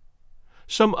interviews.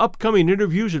 Some upcoming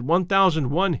interviews at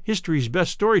 1001 History's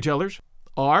Best Storytellers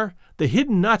are The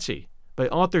Hidden Nazi by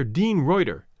author Dean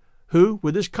Reuter, who,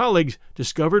 with his colleagues,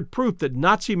 discovered proof that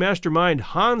Nazi mastermind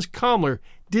Hans Kammler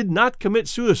did not commit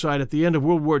suicide at the end of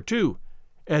World War II,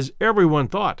 as everyone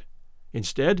thought.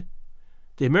 Instead,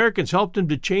 the Americans helped him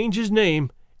to change his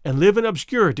name and live in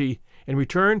obscurity in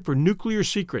return for nuclear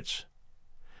secrets.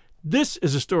 This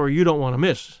is a story you don't want to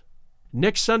miss.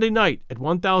 Next Sunday night at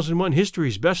 1001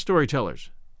 History's Best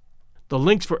Storytellers. The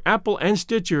links for Apple and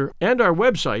Stitcher and our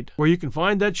website where you can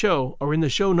find that show are in the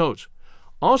show notes.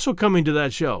 Also coming to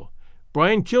that show,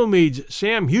 Brian Kilmeade's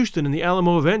Sam Houston and the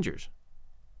Alamo Avengers,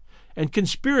 and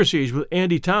Conspiracies with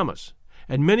Andy Thomas,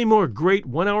 and many more great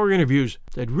one-hour interviews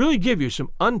that really give you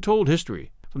some untold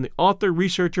history from the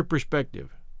author-researcher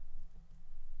perspective.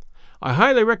 I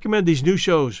highly recommend these new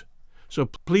shows, so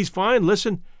please find,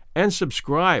 listen, and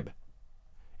subscribe.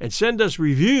 And send us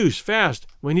reviews fast.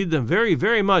 We need them very,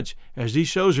 very much, as these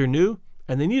shows are new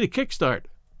and they need a kickstart.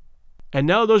 And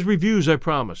now those reviews I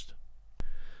promised.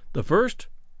 The first,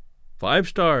 5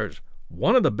 stars,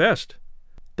 one of the best.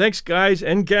 Thanks, guys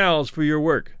and gals, for your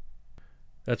work.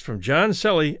 That's from John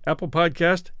Selly, Apple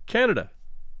Podcast, Canada.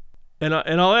 And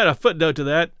I'll add a footnote to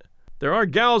that. There are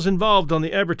gals involved on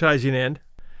the advertising end,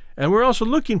 and we're also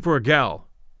looking for a gal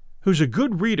who's a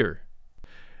good reader.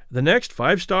 The next,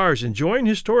 5 stars, Enjoying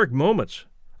Historic Moments.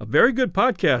 A very good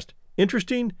podcast,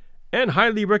 interesting and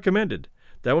highly recommended.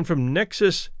 That one from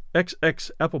Nexus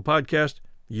XX Apple Podcast,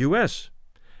 US.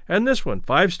 And this one,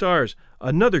 5 stars,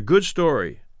 another good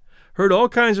story. Heard all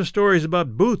kinds of stories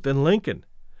about Booth and Lincoln,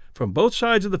 from both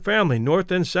sides of the family, North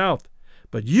and South.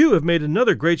 But you have made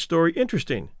another great story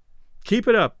interesting. Keep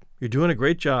it up. You're doing a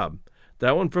great job.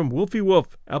 That one from Wolfie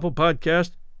Wolf, Apple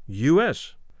Podcast,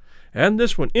 US. And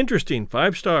this one, interesting,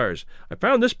 5 stars. I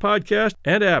found this podcast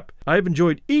and app. I've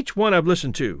enjoyed each one I've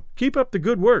listened to. Keep up the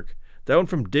good work. That one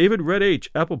from David Red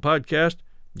H, Apple Podcast,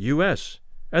 US.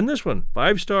 And this one,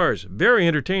 5 stars, very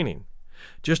entertaining.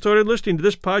 Just started listening to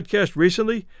this podcast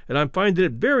recently, and I'm finding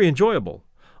it very enjoyable.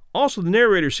 Also, the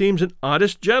narrator seems an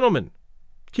honest gentleman.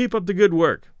 Keep up the good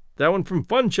work. That one from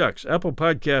Fun Chucks, Apple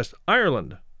Podcast,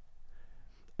 Ireland.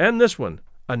 And this one,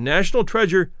 a national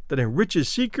treasure that enriches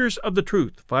seekers of the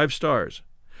truth, 5 stars.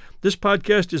 This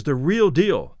podcast is the real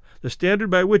deal, the standard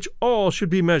by which all should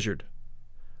be measured.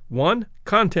 1.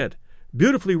 Content.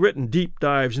 Beautifully written deep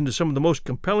dives into some of the most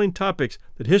compelling topics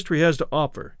that history has to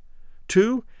offer.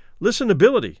 2.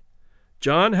 Listenability.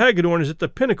 John Hagedorn is at the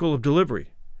pinnacle of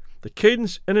delivery. The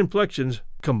cadence and inflections,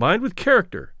 combined with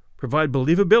character, provide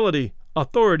believability,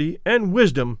 authority, and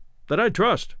wisdom that I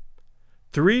trust.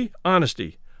 3.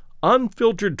 Honesty.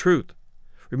 Unfiltered truth.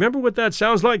 Remember what that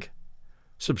sounds like?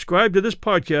 Subscribe to this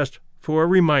podcast for a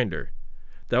reminder.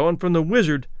 That one from the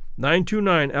Wizard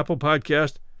 929 Apple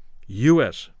Podcast,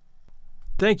 US.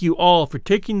 Thank you all for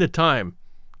taking the time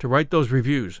to write those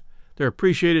reviews. They're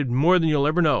appreciated more than you'll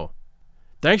ever know.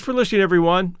 Thanks for listening,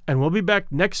 everyone, and we'll be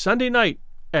back next Sunday night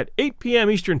at 8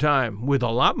 p.m. Eastern Time with a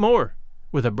lot more,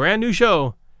 with a brand new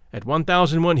show at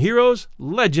 1001 Heroes,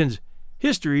 Legends,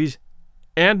 Histories,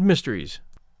 and Mysteries.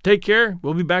 Take care.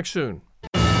 We'll be back soon.